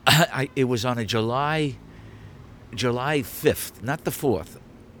 it was on a July 5th, not the 4th,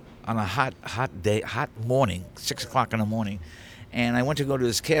 on a hot morning, 6 o'clock in the morning, and I went to go to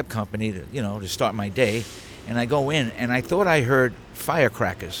this cab company to start my day, and I go in, and I thought I heard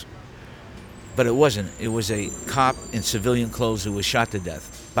firecrackers, but it wasn't. It was a cop in civilian clothes who was shot to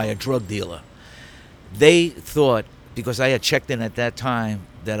death by a drug dealer. They thought, because I had checked in at that time,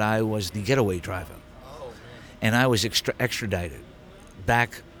 that I was the getaway driver. And I was extradited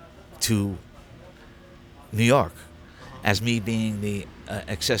back to New York as me being the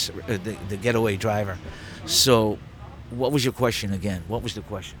getaway driver. So what was your question again? What was the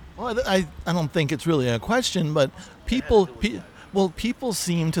question? Well, I don't think it's really a question, but people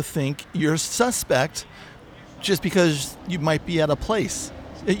seem to think you're suspect just because you might be at a place.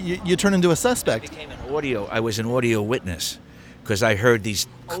 You turn into a suspect. I was an audio witness because I heard these.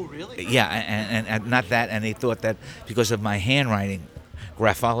 Oh, really? Yeah, and not that, and they thought that because of my handwriting,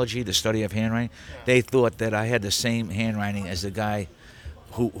 graphology, the study of handwriting, they thought that I had the same handwriting as the guy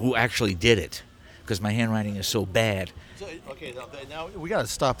who actually did it, because my handwriting is so bad. So, okay, now we got to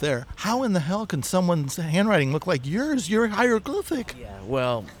stop there. How in the hell can someone's handwriting look like yours? You're hieroglyphic. Yeah,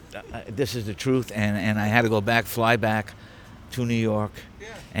 well, this is the truth, and I had to fly back to New York,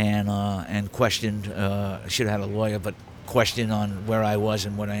 and questioned. I should have had a lawyer, but questioned on where I was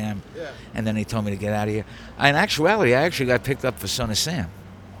and what I am. Yeah. And then they told me to get out of here. In actuality, I actually got picked up for Son of Sam.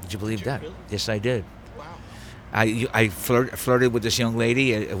 Did you believe that? Really? Yes, I did. Wow. I flirted with this young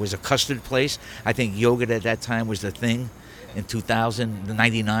lady. It was a custard place. I think yogurt at that time was the thing in 2000,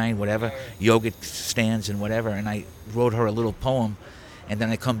 99, whatever. Yogurt stands and whatever. And I wrote her a little poem. And then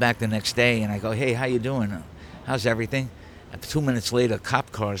I come back the next day and I go, "Hey, how you doing? How's everything?" 2 minutes later,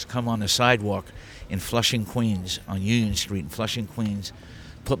 cop cars come on the sidewalk in Flushing, Queens, on Union Street in Flushing, Queens,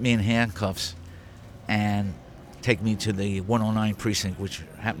 put me in handcuffs and take me to the 109 precinct, which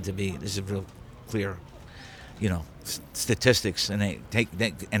happened to be, this is real clear, statistics, and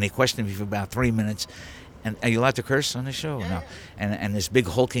they questioned me for about 3 minutes. And are you allowed to curse on the show? Yeah. No. And this big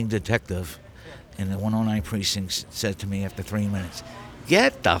hulking detective in the 109 precinct said to me after 3 minutes,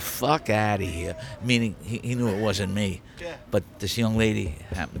 Get the fuck out of here. Meaning he knew it wasn't me. Yeah. But this young lady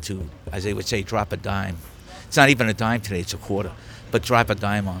happened to, as they would say, drop a dime. It's not even a dime today; it's a quarter. But drop a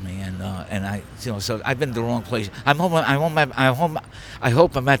dime on me, and I, so I've been to the wrong place. I hope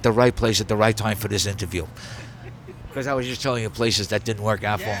I'm at the right place at the right time for this interview. Because I was just telling you places that didn't work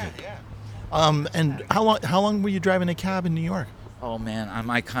out for me. And how long were you driving a cab in New York? Oh man, I'm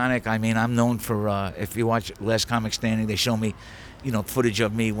iconic. I mean, I'm known for. If you watch Last Comic Standing, they show me, footage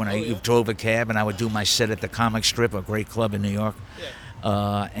of me when I drove a cab, and I would do my set at the Comic Strip, a great club in New York.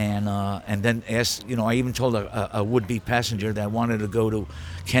 And then asked, I even told a would-be passenger that wanted to go to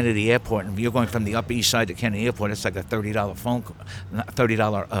Kennedy Airport, and you're going from the Upper East Side to Kennedy Airport. It's like a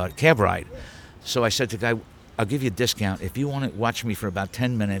 $30 cab ride. So I said to the guy, I'll give you a discount if you want to watch me for about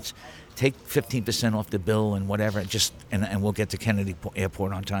 10 minutes. Take 15% off the bill and whatever, and we'll get to Kennedy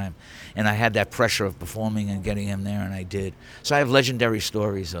Airport on time. And I had that pressure of performing and getting him there, and I did. So I have legendary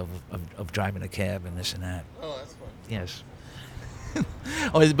stories of driving a cab and this and that. Oh, that's fun. Yes.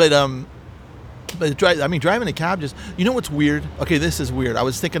 Driving a cab just, what's weird? Okay, this is weird. I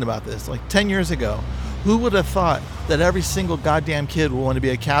was thinking about this like 10 years ago. Who would have thought that every single goddamn kid would want to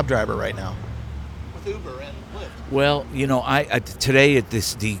be a cab driver right now? With Uber and Lyft. Well, today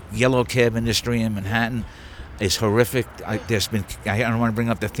the yellow cab industry in Manhattan is horrific. I don't want to bring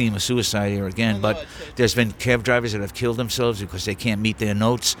up the theme of suicide here again, but there's been cab drivers that have killed themselves because they can't meet their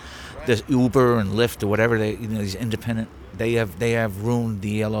notes. There's Uber and Lyft or whatever these independent. They have ruined the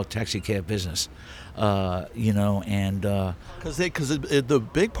yellow taxi cab business, because the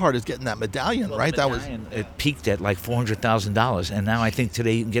big part is getting that medallion, right? It peaked at like $400,000, and now I think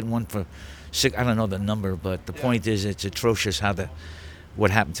today you can get one for six. I don't know the number, but the point is it's atrocious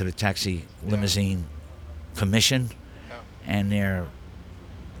what happened to the taxi limousine commission and their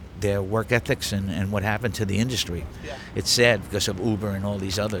work ethics and what happened to the industry. Yeah. It's sad because of Uber and all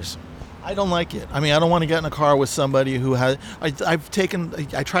these others. I don't like it. I mean, I don't want to get in a car with somebody who has. I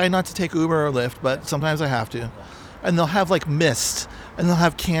try not to take Uber or Lyft, but sometimes I have to. And they'll have like mist, and they'll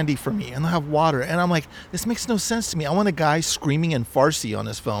have candy for me, and they'll have water, and I'm like, this makes no sense to me. I want a guy screaming in Farsi on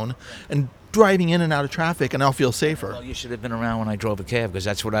his phone and driving in and out of traffic, and I'll feel safer. Well, you should have been around when I drove a cab, because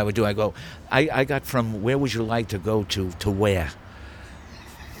that's what I would do. I got from where would you like to go to where.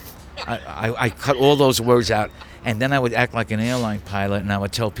 I cut all those words out. And then I would act like an airline pilot, and I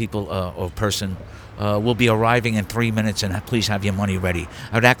would tell people or person, we'll be arriving in 3 minutes, and please have your money ready.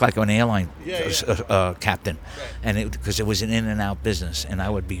 I would act like an airline captain, and because it was an in and out business, and I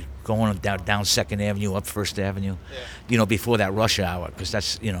would be going down Second Avenue, up First Avenue, before that rush hour, because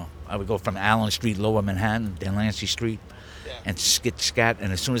that's I would go from Allen Street, Lower Manhattan, Delancey Street, and scat,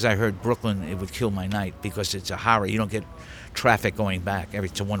 and as soon as I heard Brooklyn, it would kill my night because it's a horror. You don't get traffic going back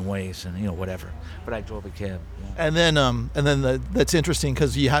to one ways and whatever. But I drove a cab. Yeah. And then that's interesting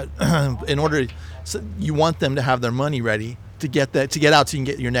because you had you want them to have their money ready to get out so you can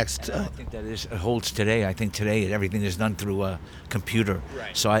get your next. I think that holds today. I think today everything is done through a computer.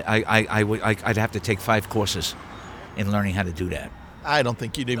 Right. So I'd have to take 5 courses in learning how to do that. I don't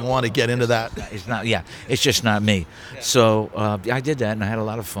think you'd even want to get into that. It's not. Yeah, it's just not me. Yeah. So I did that, and I had a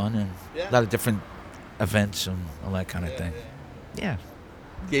lot of fun and a lot of different events and all that kind of thing. Yeah.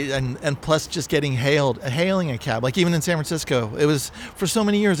 And plus just hailing a cab, like even in San Francisco, it was for so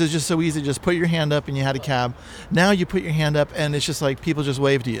many years, it's just so easy to just put your hand up and you had a cab. Now you put your hand up and it's just like people just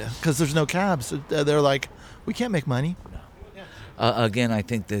wave to you because there's no cabs. They're like, we can't make money. Again, I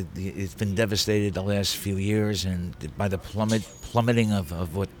think that it's been devastated the last few years and by the plummeting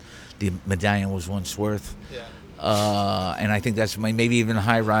of what the medallion was once worth. Yeah. And I think that's maybe even a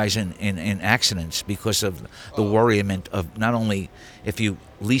high rise in accidents because of the worriment of not only if you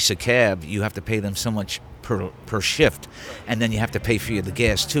lease a cab, you have to pay them so much per shift, and then you have to pay for the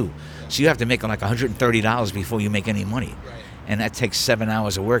gas too. So you have to make like $130 before you make any money, and that takes 7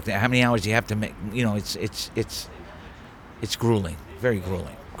 hours of work. How many hours do you have to make? It's grueling, very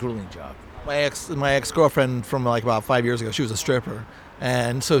grueling job. My ex-girlfriend from like about 5 years ago, she was a stripper,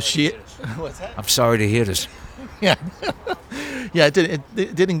 and so she. What's that? I'm sorry to hear this. Yeah, yeah.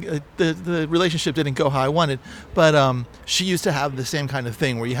 It didn't. The relationship didn't go how I wanted, but she used to have the same kind of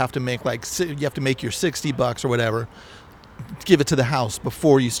thing where you have to make your $60 or whatever, give it to the house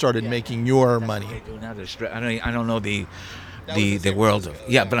before you started making your money. I don't know the world of,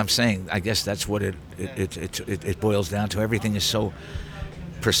 but I'm saying I guess that's what it boils down to. Everything is so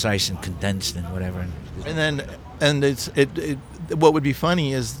precise and condensed and whatever. And it's what would be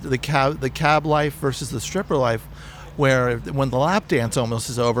funny is the cab life versus the stripper life, where when the lap dance almost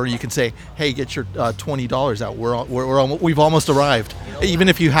is over, you can say, "Hey, get your $20 out. We've almost arrived," even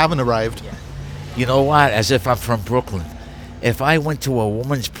if you haven't arrived. You know what? As if I'm from Brooklyn. If I went to a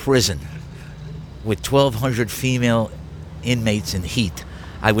woman's prison with 1,200 female inmates in heat,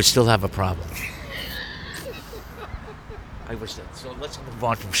 I would still have a problem. So let's move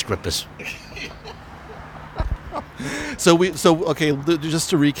on from strippers. So okay. Just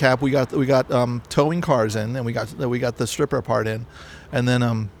to recap, we got towing cars in, and we got the stripper part in, and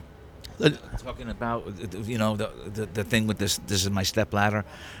then Talking about the thing with this is my step ladder.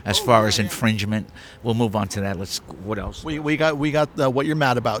 As far as infringement, we'll move on to that. What else? we got what you're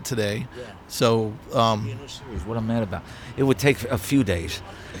mad about today. Yeah. So Serious, what I'm mad about. It would take a few days,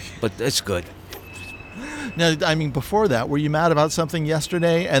 but it's good. now, I mean, before that, were you mad about something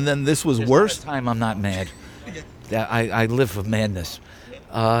yesterday, and then this was There's worse? not a time I'm not mad. I live for madness.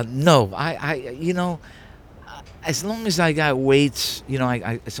 No, I as long as I got weights,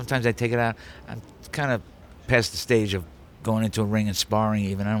 I sometimes I take it out. I'm kind of past the stage of going into a ring and sparring.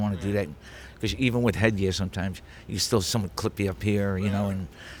 Even I don't want to do that because even with headgear, sometimes you still someone clip you up here, and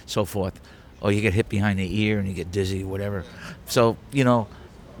so forth, or you get hit behind the ear and you get dizzy, whatever. So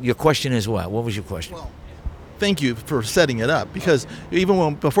your question is what? What was your question? Thank you for setting it up, because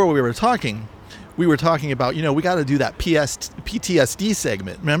even before we were talking about, we got to do that PTSD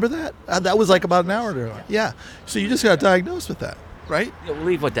segment. Remember that? That was like about an hour ago. Yeah. So you just got diagnosed with that, right? Yeah, we'll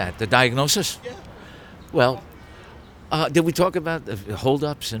leave with that. The diagnosis? Yeah. Well, did we talk about the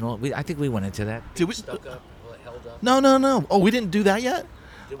holdups and all? I think we went into that. Did we? Stuck up, held up. No. Oh, we didn't do that yet?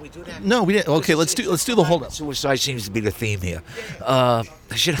 Did we do that? No, we didn't. Okay, let's do the hold up. Suicide seems to be the theme here. I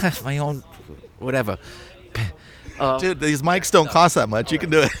should have my own, whatever. Dude, these mics don't cost that much. You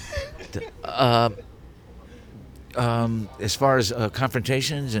can do it. As far as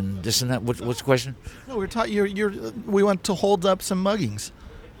confrontations and this and that, what's the question? No, we were we went to hold up some muggings.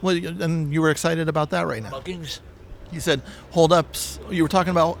 Well, and you were excited about that right now. Muggings? You said hold ups. You were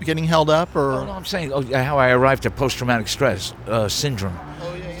talking about getting held up, or? Oh, no, I'm saying how I arrived at post-traumatic stress syndrome.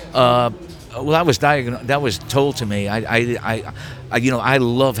 Oh yeah. Well, that was told to me. I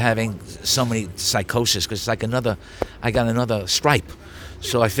love having so many psychosis because it's like I got another stripe.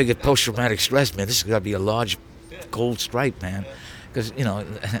 So I figured post-traumatic stress, man, this is going to be a large gold stripe, man, because,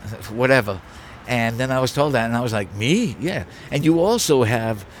 whatever. And then I was told that, and I was like, me? Yeah. And you also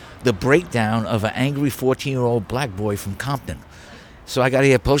have the breakdown of an angry 14-year-old black boy from Compton. So I got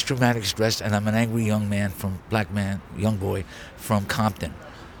here post-traumatic stress, and I'm an angry young boy from Compton.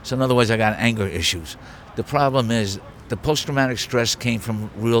 So in other words, I got anger issues. The problem is the post-traumatic stress came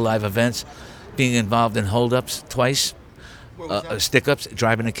from real-life events, being involved in holdups twice, stick-ups,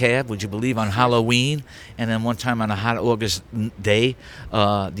 driving a cab, would you believe, on Halloween, and then one time on a hot August day,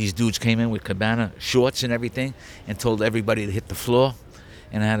 these dudes came in with cabana shorts and everything and told everybody to hit the floor,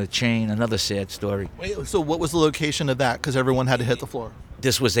 and I had a chain, another sad story. Wait, so what was the location of that? Because everyone had to hit the floor.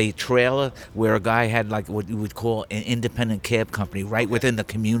 This was a trailer where a guy had like what you would call an independent cab company right within the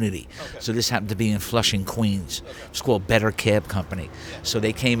community. Okay. So this happened to be in Flushing, Queens. Okay. It's called Better Cab Company. Yeah. So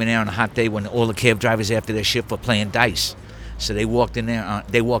they came in there on a hot day when all the cab drivers after their shift were playing dice. So they walked in there.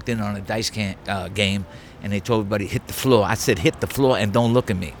 They walked in on a dice game, and they told everybody hit the floor. I said hit the floor and don't look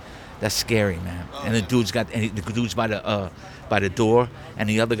at me. That's scary, man. Oh, and the dude's by the door, and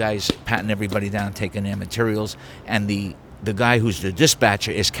the other guy's patting everybody down, taking their materials, and the guy who's the dispatcher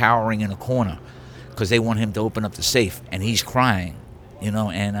is cowering in a corner because they want him to open up the safe, and he's crying,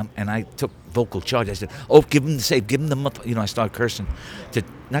 and I took vocal charge. I said, oh, give him the safe, give him the, I started cursing to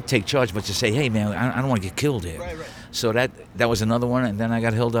not take charge, but to say, hey, man, I don't want to get killed here. Right. So that was another one, and then I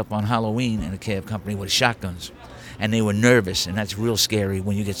got held up on Halloween in a cab company with shotguns, and they were nervous, and that's real scary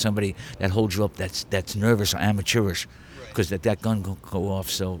when you get somebody that holds you up that's nervous or amateurish, because that gun will go off.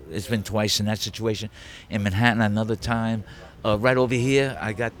 So it's been twice in that situation. In Manhattan, another time. Right over here,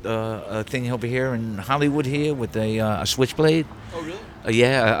 I got a thing over here in Hollywood here with a switchblade. Oh, really?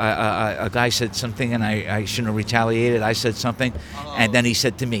 A guy said something, and I shouldn't have retaliated. I said something, and then he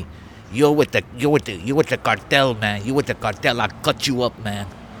said to me, You're with the cartel, man. You with the cartel. I'll cut you up, man.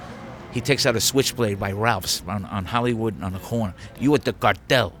 He takes out a switchblade by Ralph's on Hollywood on the corner. You with the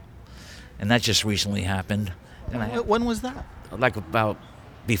cartel. And that just recently happened. When was that? Like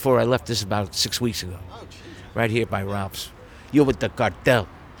before I left, this is about 6 weeks ago. Oh, right here by Ralph's. You're with the cartel.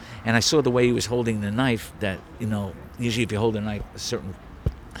 And I saw the way he was holding the knife that, usually if you hold a knife a certain,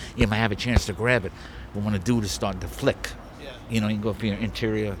 you might have a chance to grab it. But when a dude is starting to flick, you can go for your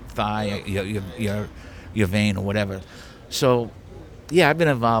interior thigh, your vein or whatever. So, yeah, I've been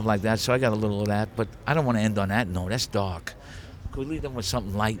involved like that, so I got a little of that. But I don't want to end on that note. That's dark. Could we leave them with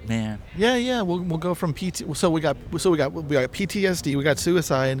something light, man? Yeah. We'll go from PT. So we got PTSD. We got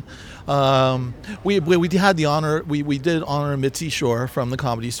suicide. We had the honor. We did honor Mitzi Shore from the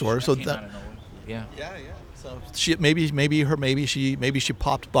Comedy Store. So that. Yeah. So maybe she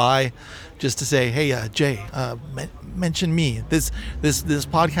popped by just to say, hey, Jay, mention me. This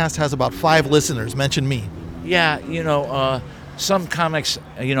podcast has about 5 listeners. Mention me. Yeah, some comics,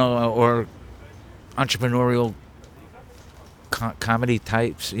 or entrepreneurial comedy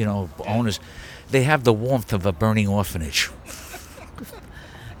types, owners, they have the warmth of a burning orphanage.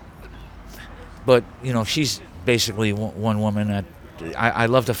 But, she's basically one woman that I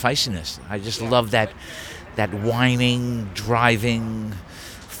love the feistiness. I just love that whining, driving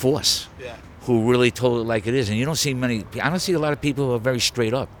force who really told it like it is. And I don't see a lot of people who are very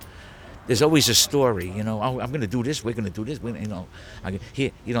straight up. There's always a story, oh, I'm going to do this, we're going to do this,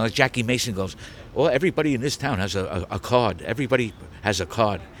 as Jackie Mason goes, well, everybody in this town has a card. Everybody has a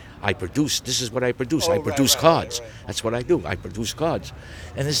card. This is what I produce. I produce cards. Right. That's what I do. I produce cards.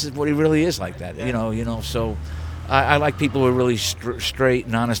 And this is what he really is like that, so I like people who are really straight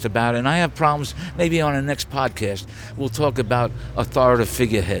and honest about it. And I have problems, maybe on the next podcast, we'll talk about authoritative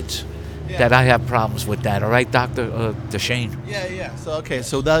figureheads. Yeah. That I have problems with that. All right, Dr. DeShane? Yeah.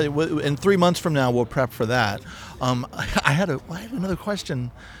 So that in 3 months from now, we'll prep for that. I had another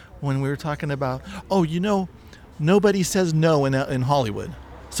question when we were talking about, nobody says no in Hollywood.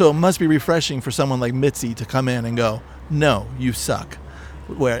 So it must be refreshing for someone like Mitzi to come in and go, no, you suck.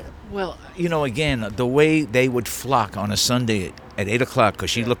 Well, again, the way they would flock on a Sunday at 8 o'clock, because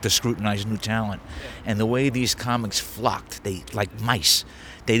she looked to scrutinize new talent, and the way these comics flocked, they like mice.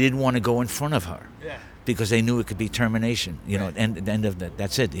 They didn't want to go in front of her because they knew it could be termination. End of that.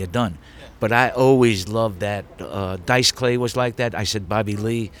 That's it. You're done. Yeah. But I always loved that. Dice Clay was like that. I said Bobby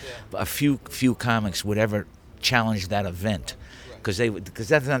Lee. Yeah. A few comics would ever challenge that event. Because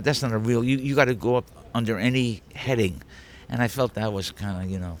that's not a real. You got to go up under any heading, and I felt that was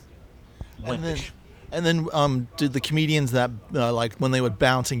kind of wimpish. And then did the comedians that like when they would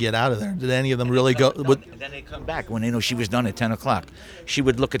bounce and get out of there? Did any of them really go? And then they come back when they know she was done at 10 o'clock. She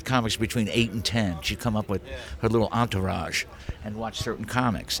would look at comics between 8 and 10. She'd come up with her little entourage and watch certain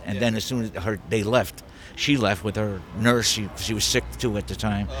comics. And then as soon as they left, she left with her nurse. She was sick too at the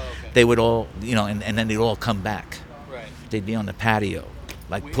time. Oh, okay. They would all and then they'd all come back. Right. They'd be on the patio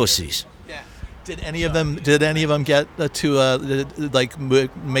like pussies. Yeah. Did any of them get to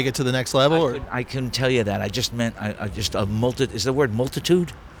make it to the next level? I couldn't tell you that. I just meant is the word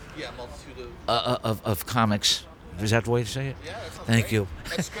multitude? Yeah, multitude of comics. Is that the way to say it? Yeah. Thank you.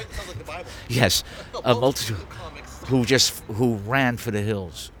 That's great. It sounds like the Bible. Yes, a multitude of comics who ran for the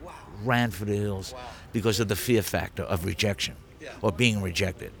hills. Wow. Ran for the hills because of the fear factor of rejection or being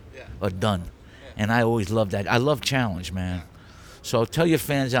rejected or done. And I always loved that. I love challenge, man. So tell your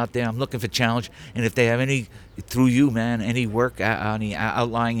fans out there, I'm looking for challenge. And if they have any work on the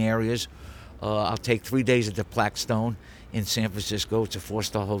outlying areas, I'll take 3 days at the Blackstone in San Francisco. It's a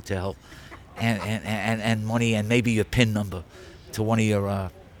 4-star hotel. And money and maybe your PIN number to one of your,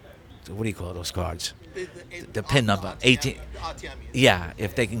 what do you call those cards? The PIN number. 18. Yeah,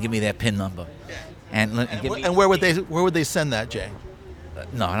 if they can give me their PIN number. And where would they send that, Jay?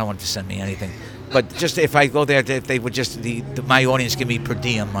 No, I don't want to send me anything. But just if I go there, if they would just my audience give me per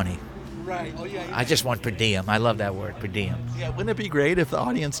diem money. Right. Oh yeah. I just want per diem. I love that word, per diem. Yeah. Wouldn't it be great if the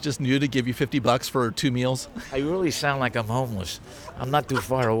audience just knew to give you $50 for 2 meals? I really sound like I'm homeless. I'm not too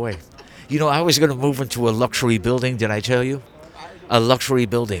far away. I was going to move into a luxury building. Did I tell you? A luxury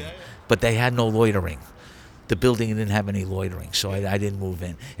building, but they had no loitering. The building didn't have any loitering, so I didn't move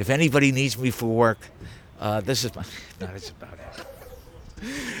in. If anybody needs me for work, this is my. No, it's about it.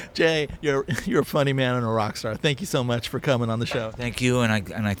 Jay, you're a funny man and a rock star. Thank you so much for coming on the show. Thank you, and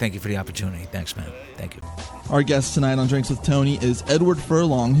I thank you for the opportunity. Thanks, man. Thank you. Our guest tonight on Drinks with Tony is Edward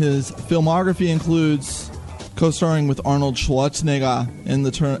Furlong. His filmography includes co-starring with Arnold Schwarzenegger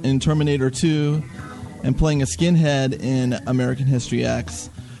in Terminator 2 and playing a skinhead in American History X.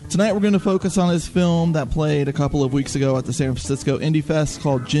 Tonight we're going to focus on his film that played a couple of weeks ago at the San Francisco Indie Fest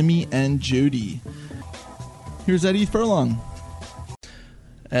called Jimmy and Judy. Here's Eddie Furlong.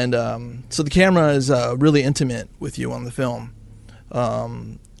 And so the camera is really intimate with you on the film.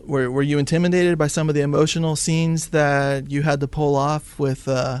 Were you intimidated by some of the emotional scenes that you had to pull off with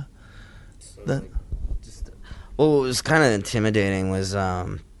that? What was kind of intimidating was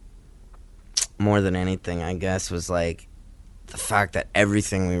more than anything, I guess, was like the fact that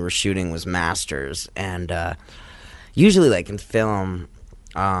everything we were shooting was masters. And usually, like in film,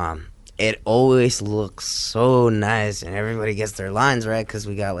 it always looks so nice and everybody gets their lines right because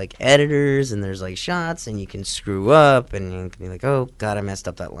we got like editors and there's like shots and you can screw up and you can be like, oh god, I messed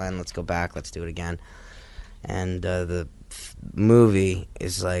up that line, let's go back, let's do it again. And the movie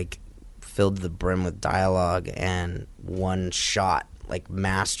is like filled to the brim with dialogue and one shot like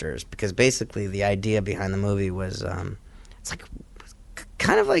masters, because basically the idea behind the movie was it's like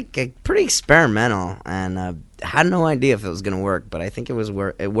kind of like pretty experimental, and I had no idea if it was gonna work, but I think it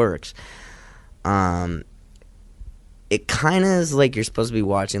works. It kind of is like you're supposed to be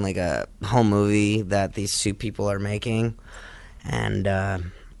watching like a home movie that these two people are making, and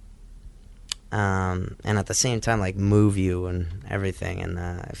at the same time like move you and everything. And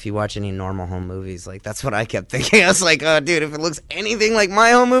if you watch any normal home movies, like that's what I kept thinking. I was like, oh dude, if it looks anything like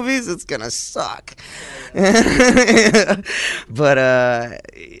my home movies, it's gonna suck. But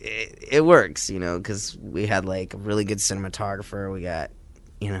it works, you know, because we had like a really good cinematographer, we got,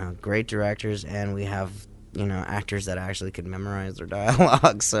 you know, great directors, and we have, you know, actors that actually could memorize their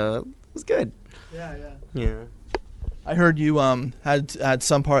dialogue, so it was good. Yeah. I heard you had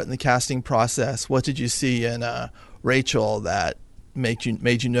some part in the casting process. What did you see in Rachel that made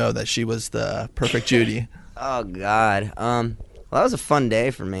you know that she was the perfect Judy? Oh God. Well, that was a fun day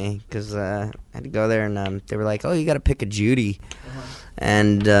for me because I had to go there, and they were like, "Oh, you got to pick a Judy,"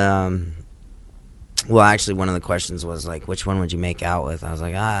 and well, actually, one of the questions was like, "Which one would you make out with?" I was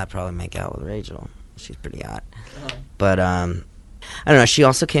like, I'd probably make out with Rachel. She's pretty hot. But I don't know. She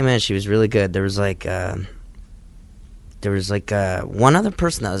also came in. She was really good. There was like one other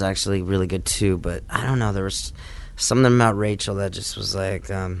person that was actually really good too, but I don't know. There was something about Rachel that just was like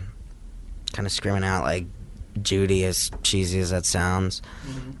kind of screaming out like Judy, as cheesy as that sounds.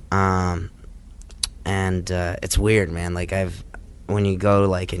 And it's weird, man. Like when you go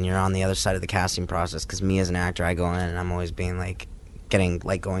like and you're on the other side of the casting process, because me as an actor, I go in and I'm always being like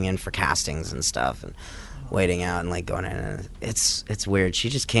going in for castings and stuff and waiting out and like going in, and it's weird. She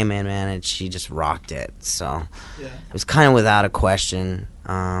just came in, man, and she just rocked it. So it was kind of without a question.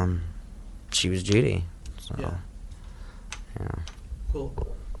 She was Judy. So yeah.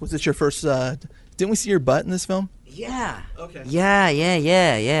 Cool. Was this your first? Didn't we see your butt in this film? Yeah. Okay. Yeah.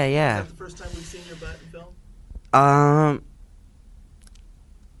 Is that the first time we've seen your butt in film?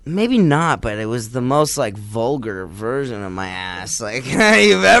 Maybe not, but it was the most like vulgar version of my ass like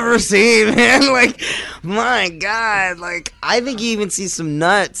you've ever seen, man. Like, my God, like I think you even see some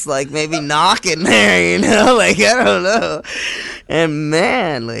nuts like maybe knocking there, you know, like I don't know. And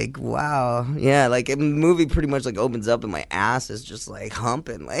man, like wow, yeah, like the movie pretty much like opens up and my ass is just like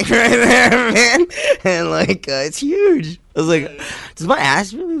humping like right there, man, and like it's huge. I was like, does my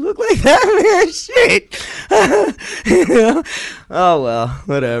ass really look like that, man? Shit. You know? Oh well,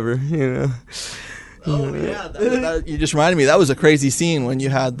 whatever, you know. Oh yeah, that, you just reminded me. That was a crazy scene when you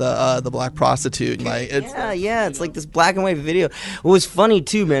had the black prostitute. Like, it's like this black and white video. What was funny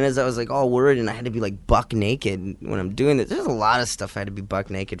too, man, is I was like all worried and I had to be like buck naked when I'm doing this. There's a lot of stuff I had to be buck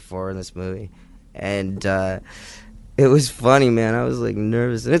naked for in this movie, and it was funny, man. I was like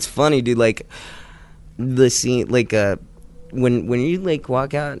nervous, and it's funny, dude. Like the scene, like when you like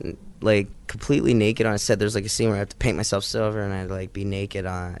walk out and like completely naked on a set, there's like a scene where I have to paint myself silver and I'd like be naked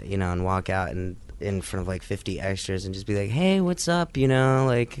on, you know, and walk out and in front of like 50 extras and just be like, hey, what's up, you know,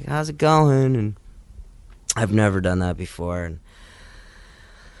 like how's it going? And I've never done that before, and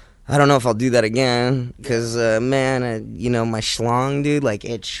I don't know if I'll do that again because man, you know, my schlong, dude, like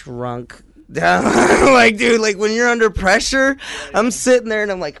it shrunk down. Like, dude, like when you're under pressure, I'm sitting there and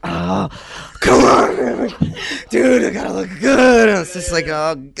I'm like, oh, come on, like, dude, I gotta look good. And it's just like,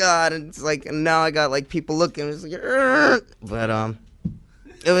 oh God, and it's like now I got like people looking. It's like, but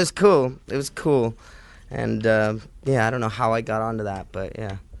it was cool. It was cool, and yeah, I don't know how I got onto that, but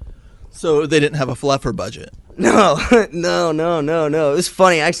yeah. So they didn't have a fluffer budget. No. It was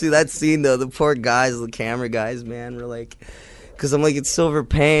funny actually. That scene though, the poor guys, the camera guys, man, were like. Because I'm like, it's silver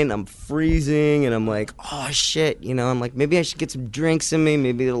paint, I'm freezing, and I'm like, oh shit, you know, I'm like, maybe I should get some drinks in me,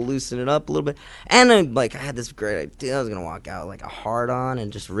 maybe it'll loosen it up a little bit. And I'm like, I had this great idea, I was gonna walk out like a hard on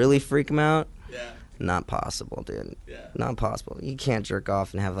and just really freak them out. Yeah. Not possible, dude. Yeah. Not possible. You can't jerk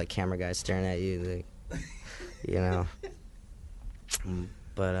off and have like camera guys staring at you, like, you know.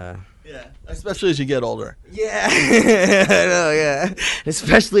 But yeah, especially as you get older. Yeah, I know, yeah.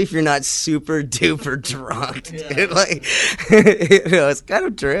 Especially if you're not super duper drunk, dude. Yeah. Like, you know, it's kind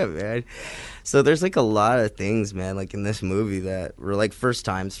of trip, man. So there's like a lot of things, man, like in this movie that were like first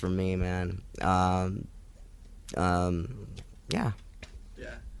times for me, man. Yeah. Yeah.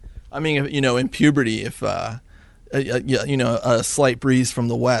 I mean, you know, in puberty, if you know, a slight breeze from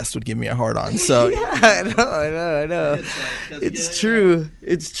the west would give me a hard on. So Yeah, I know. It's true.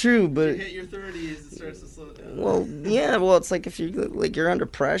 It's true, but you hit your 30s, it starts to slow down. well, yeah, well, it's like if you're under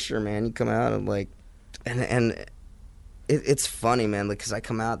pressure, man, you come out and like, and it's funny, man, because I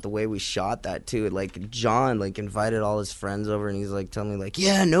come out the way we shot that too. Like John, like invited all his friends over, and he's like telling me like,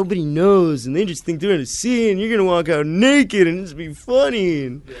 yeah, nobody knows, and they just think they're in a scene. You're gonna walk out naked, and it's be funny,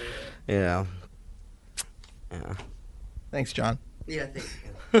 and yeah. Thanks, John. Yeah, thank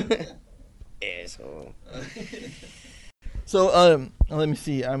you. Asshole. So let me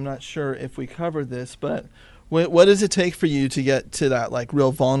see. I'm not sure if we covered this, but what does it take for you to get to that like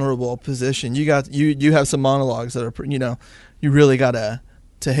real vulnerable position? You have some monologues that are you really gotta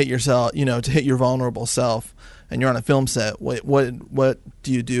to hit yourself, to hit your vulnerable self, and you're on a film set. What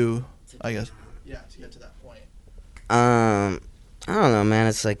do you do? I guess to get to that point. I don't know, man.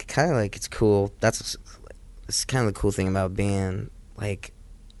 It's like kind of like it's cool. It's kind of the cool thing about being like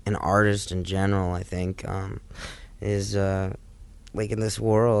an artist in general. I think is like in this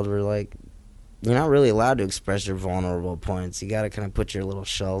world where like you're not really allowed to express your vulnerable points. You got to kind of put your little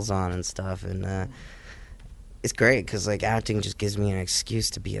shells on and stuff, and it's great because like acting just gives me an excuse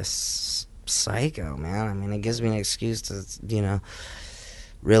to be a psycho, man. I mean, it gives me an excuse to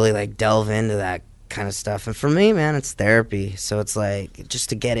really like delve into that kind of stuff. And for me, man, it's therapy. So it's like just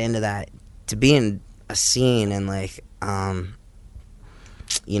to get into that, to be in a scene and like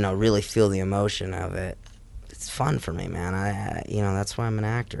really feel the emotion of it. It's fun for me, man. I that's why I'm an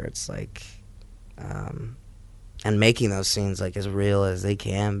actor. It's like and making those scenes like as real as they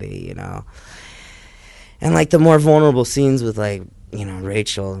can be, and like the more vulnerable scenes with like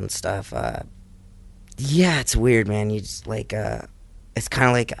Rachel and stuff. It's weird, man. You just like it's kind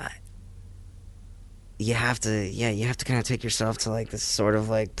of like you have to kind of take yourself to like this sort of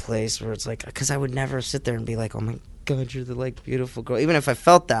like place where it's like, because I would never sit there and be like, oh my god, you're the like beautiful girl, even if I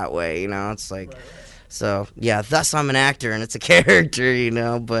felt that way, it's like. Right. So, thus I'm an actor, and it's a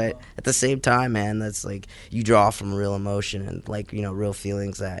character, but at the same time, man, that's like, you draw from real emotion and, like, real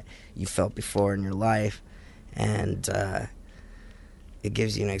feelings that you felt before in your life, and it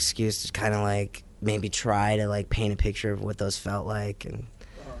gives you an excuse to kind of, like, maybe try to, like, paint a picture of what those felt like, and,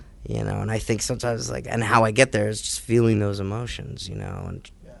 and I think sometimes, like, and how I get there is just feeling those emotions,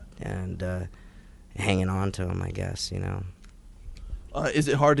 and hanging on to them, I guess, Is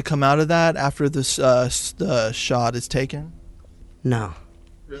it hard to come out of that after the shot is taken? No.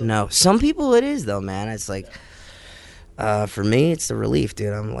 Really? No. Some people it is, though, man. It's like, for me, it's the relief,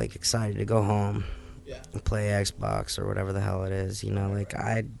 dude. I'm, like, excited to go home and play Xbox or whatever the hell it is. Like,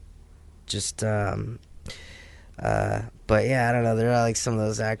 I just, but, yeah, I don't know. There are, like, some of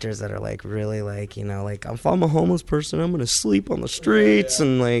those actors that are, like, really, like, like, if I'm a homeless person, I'm going to sleep on the streets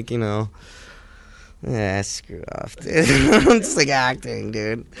and, like, Yeah, screw off, dude. It's like acting,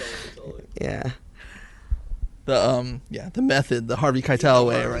 dude. Yeah. The method, the Harvey Keitel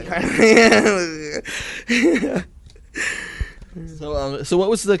way, right? Yeah. So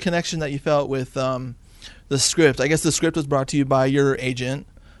what was the connection that you felt with the script? I guess the script was brought to you by your agent,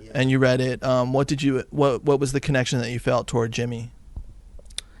 and you read it. What was the connection that you felt toward Jimmy?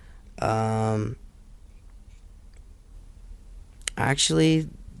 Actually,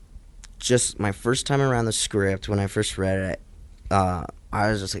 just my first time around the script, when I first read it, I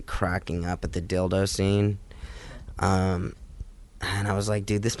was just like cracking up at the dildo scene. And I was like,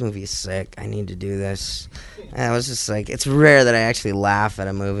 dude, this movie is sick. I need to do this. And I was just like, it's rare that I actually laugh at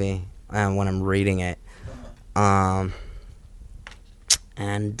a movie when I'm reading it. And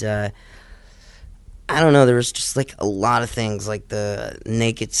I don't know, there was just like a lot of things, like the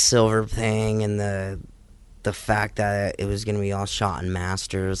naked silver thing and the fact that it was going to be all shot in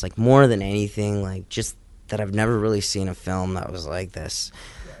masters, like more than anything, like just that I've never really seen a film that was like this.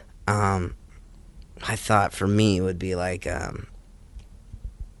 I thought for me it would be like a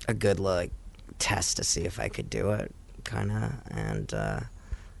good like test to see if I could do it, kind of. And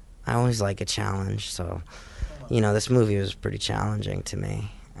I always like a challenge, so this movie was pretty challenging to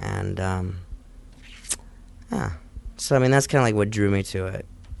me. And so I mean that's kind of like what drew me to it.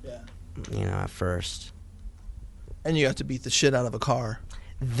 At first. And you got to beat the shit out of a car.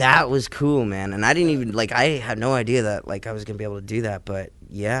 That was cool, man. And I didn't even, like, I had no idea that, like, I was going to be able to do that. But,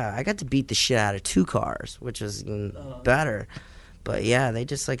 yeah, I got to beat the shit out of 2 cars, which was even better. But, yeah, they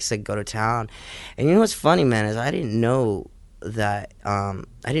just, like, said go to town. And you know what's funny, man, is I didn't know that, I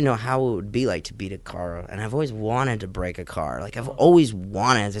didn't know how it would be like to beat a car. And I've always wanted to break a car. Like, I've always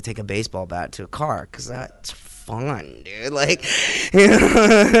wanted to take a baseball bat to a car because that's fun, dude. Like,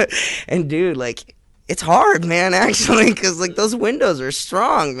 and, dude, like, it's hard, man, actually, because, like, those windows are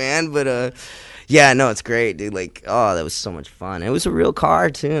strong, man. But, no, it's great, dude. Like, oh, that was so much fun. It was a real car,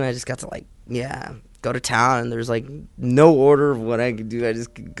 too, and I just got to, like, go to town. And there's, like, no order of what I could do. I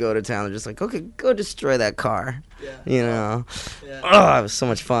just could go to town. They're just like, okay, go destroy that car. Oh, it was so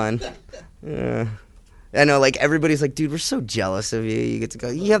much fun. Yeah. I know, like, everybody's like, dude, we're so jealous of you. You get to go.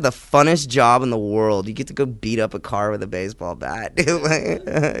 You have the funnest job in the world. You get to go beat up a car with a baseball bat, dude. Like,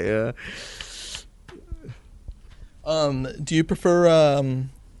 yeah. Do you prefer?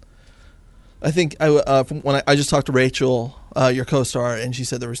 I think from when I just talked to Rachel, your co-star, and she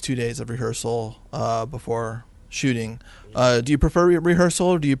said there was 2 days of rehearsal before shooting. Do you prefer rehearsal,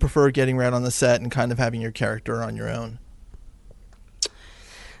 or do you prefer getting right on the set and kind of having your character on your own?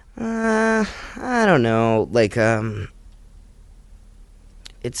 I don't know. Like,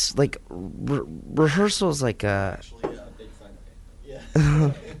 it's like rehearsals. Like,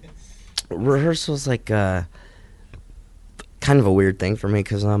 rehearsals like kind of a weird thing for me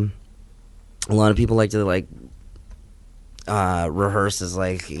because a lot of people like to like rehearse as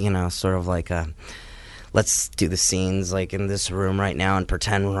like, you know, sort of like let's do the scenes like in this room right now and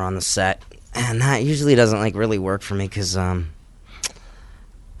pretend we're on the set, and that usually doesn't like really work for me because I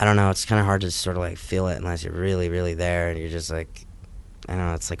don't know, it's kind of hard to sort of like feel it unless you're really, really there and you're just like, I don't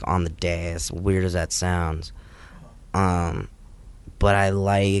know, it's like on the day, as weird as that sounds. But I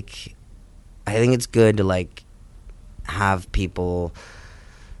think it's good to like have people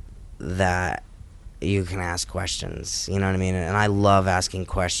that you can ask questions, you know what I mean? And I love asking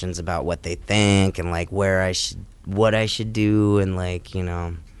questions about what they think and like what I should do, and like, you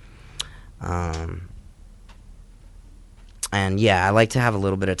know, and yeah, I like to have a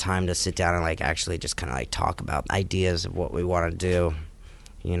little bit of time to sit down and like actually just kind of like talk about ideas of what we want to do,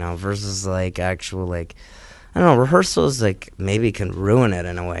 you know, versus like actual like, I don't know, rehearsals like maybe can ruin it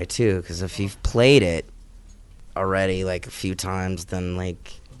in a way too, because if you've played it already like a few times, then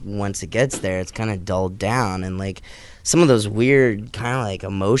like once it gets there, it's kind of dulled down, and like some of those weird kind of like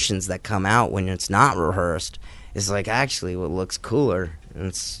emotions that come out when it's not rehearsed is like actually what looks cooler.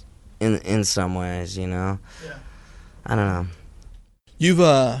 It's in some ways, you know. Yeah. I don't know. You've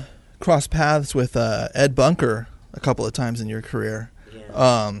crossed paths with Ed Bunker a couple of times in your career.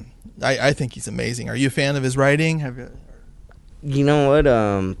 Yeah. I think he's amazing. Are you a fan of his writing? You know what?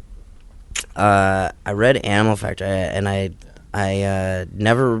 I read Animal Factory, and I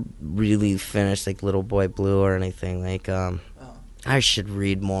never really finished like Little Boy Blue or anything. Like, I should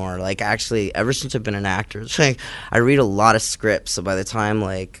read more. Like, actually, ever since I've been an actor, it's like I read a lot of scripts. So by the time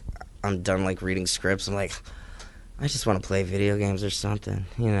like I'm done like reading scripts, I'm like, I just want to play video games or something,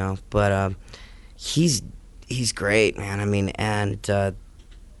 you know. But he's great, man. I mean, and the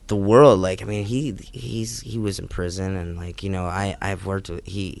world, like, I mean, he was in prison, and like, you know, I've worked with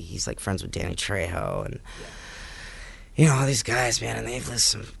he's like friends with Danny Trejo, and you know, all these guys, man, and they've lived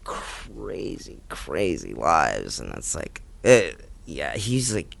some crazy lives, and it's like, yeah, he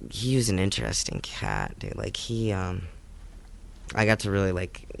was an interesting cat, dude. Like I got to really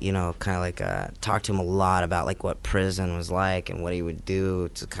like, you know, kind of like talk to him a lot about like what prison was like and what he would do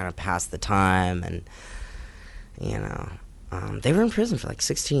to kind of pass the time, and you know, they were in prison for like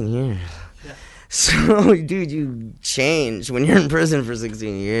 16 years. Yeah. So, dude, you change when you're in prison for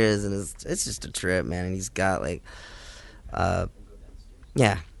 16 years, and it's just a trip, man. And he's got like,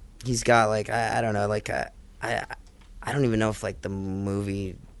 yeah, he's got like I don't know, like I don't even know if like the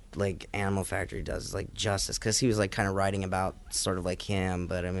movie like Animal Factory does like justice, because he was like kind of writing about sort of like him,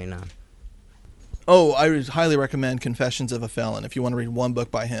 but I mean Oh, I would highly recommend Confessions of a Felon. If you want to read one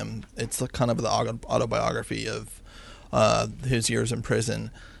book by him, it's like kind of the autobiography of his years in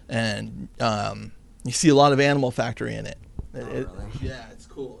prison, and you see a lot of Animal Factory in it. Really? Yeah, it's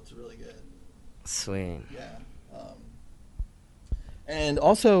cool. It's really good. Sweet. Yeah. And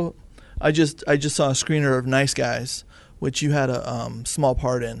also, I just saw a screener of Nice Guys, which you had a small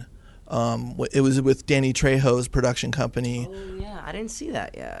part in. It was with Danny Trejo's production company. Oh yeah, I didn't see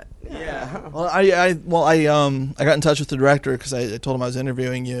that yet. Yeah. Well, I got in touch with the director because I told him I was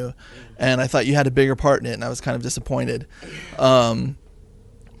interviewing you, and I thought you had a bigger part in it, and I was kind of disappointed.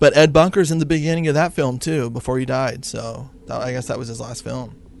 But Ed Bunker's in the beginning of that film too, before he died. So I guess that was his last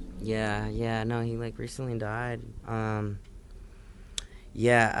film. Yeah. No, he like recently died.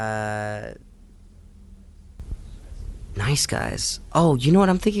 Nice Guys. Oh, you know what?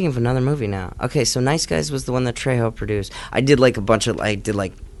 I'm thinking of another movie now. Okay, so Nice Guys was the one that Trejo produced. I did like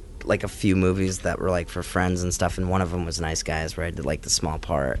a few movies that were like for friends and stuff, and one of them was Nice Guys, where I did like the small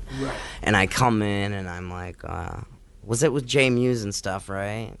part. Right. And I come in and I'm like, was it with Jay Muse and stuff,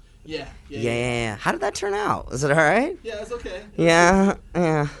 right? Yeah. How did that turn out? Is it all right? Yeah, it's okay. Yeah.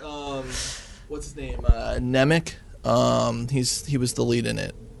 What's his name? Nemec. He was the lead in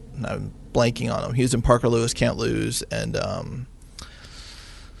it. And I'm blanking on him. He was in Parker Lewis Can't Lose, and Okay.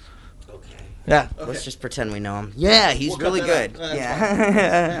 yeah. Let's just pretend we know him. Yeah, he's really good.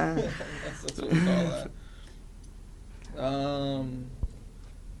 Yeah. That's what we call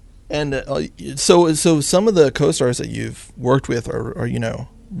that. And so some of the co-stars that you've worked with are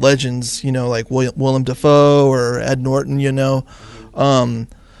legends, like Willem Dafoe or Ed Norton,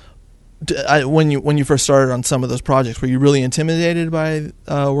 when you first started on some of those projects, were you really intimidated by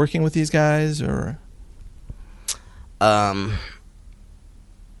working with these guys, or?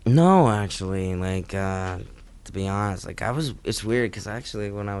 No, actually, like, to be honest, like, it's weird, because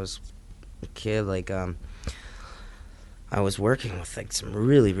actually, when I was a kid, like, I was working with, like, some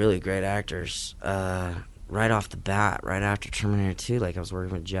really, really great actors, right off the bat, right after Terminator 2, like, I was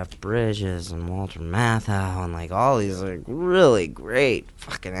working with Jeff Bridges and Walter Matthau and, like, all these, like, really great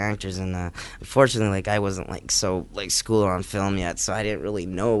fucking actors, and, unfortunately, like, I wasn't, like, so, like, schooled on film yet, so I didn't really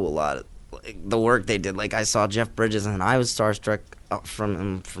know a lot of, like, the work they did. Like, I saw Jeff Bridges, and I was starstruck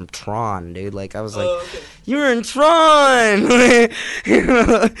from Tron, dude. Like, I was like, okay. You're in Tron! I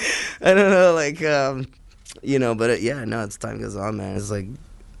don't know, like, but as time goes on, man, it's like,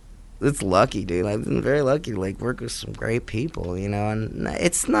 it's lucky, dude. I've been very lucky to, like, work with some great people, and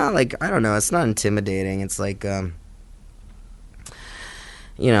it's not, like, I don't know, it's not intimidating. It's like, I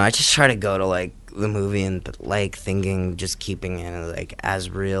just try to go to, like, the movie and, like, thinking, just keeping it, like, as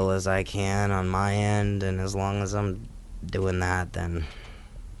real as I can on my end, and as long as I'm doing that, then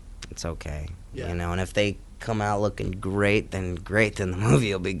it's okay, and if they come out looking great, then the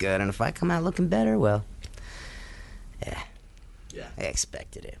movie will be good, and if I come out looking better, well, yeah, I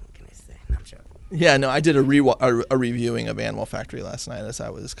expected it. What can I say? No, I'm joking. Yeah, no, I did a reviewing of Animal Factory last night as I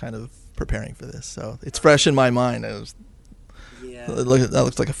was kind of preparing for this, so it's fresh in my mind. That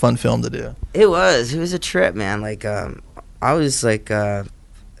looks like a fun film to do. It was a trip, man. Like, I was like,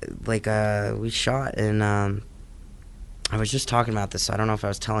 we shot in, I was just talking about this. I don't know if I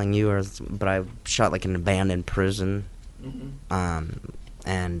was telling you but I shot, like, an abandoned prison.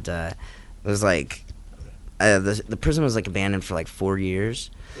 And it was like, the prison was, like, abandoned for, like, 4 years.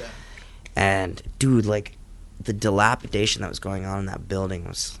 Yeah. And, dude, like, the dilapidation that was going on in that building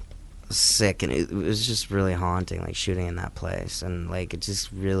was sick, and it was just really haunting, like, shooting in that place, and, like, it just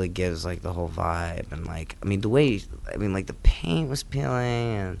really gives, like, the whole vibe, and, like, like, the paint was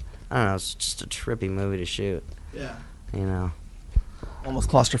peeling, and I don't know, it's just a trippy movie to shoot. Yeah. Almost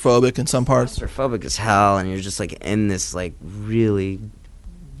claustrophobic in some parts. Claustrophobic as hell, and you're just, like, in this, like, really,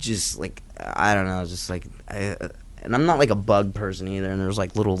 just, like, I don't know, just, like, and I'm not, like, a bug person either, and there's,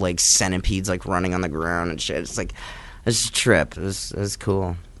 like, little, like, centipedes, like, running on the ground and shit. It's, like, it's just a trip. It was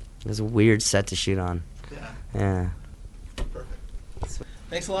cool. It was a weird set to shoot on. Yeah. Perfect.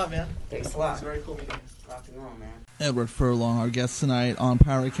 Thanks a lot, man. Thanks a lot. It's very cool meeting you. Rocking on, man. Edward Furlong, our guest tonight on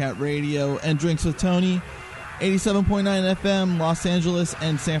Pirate Cat Radio and Drinks with Tony, 87.9 FM, Los Angeles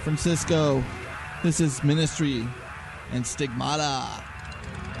and San Francisco. This is Ministry and Stigmata.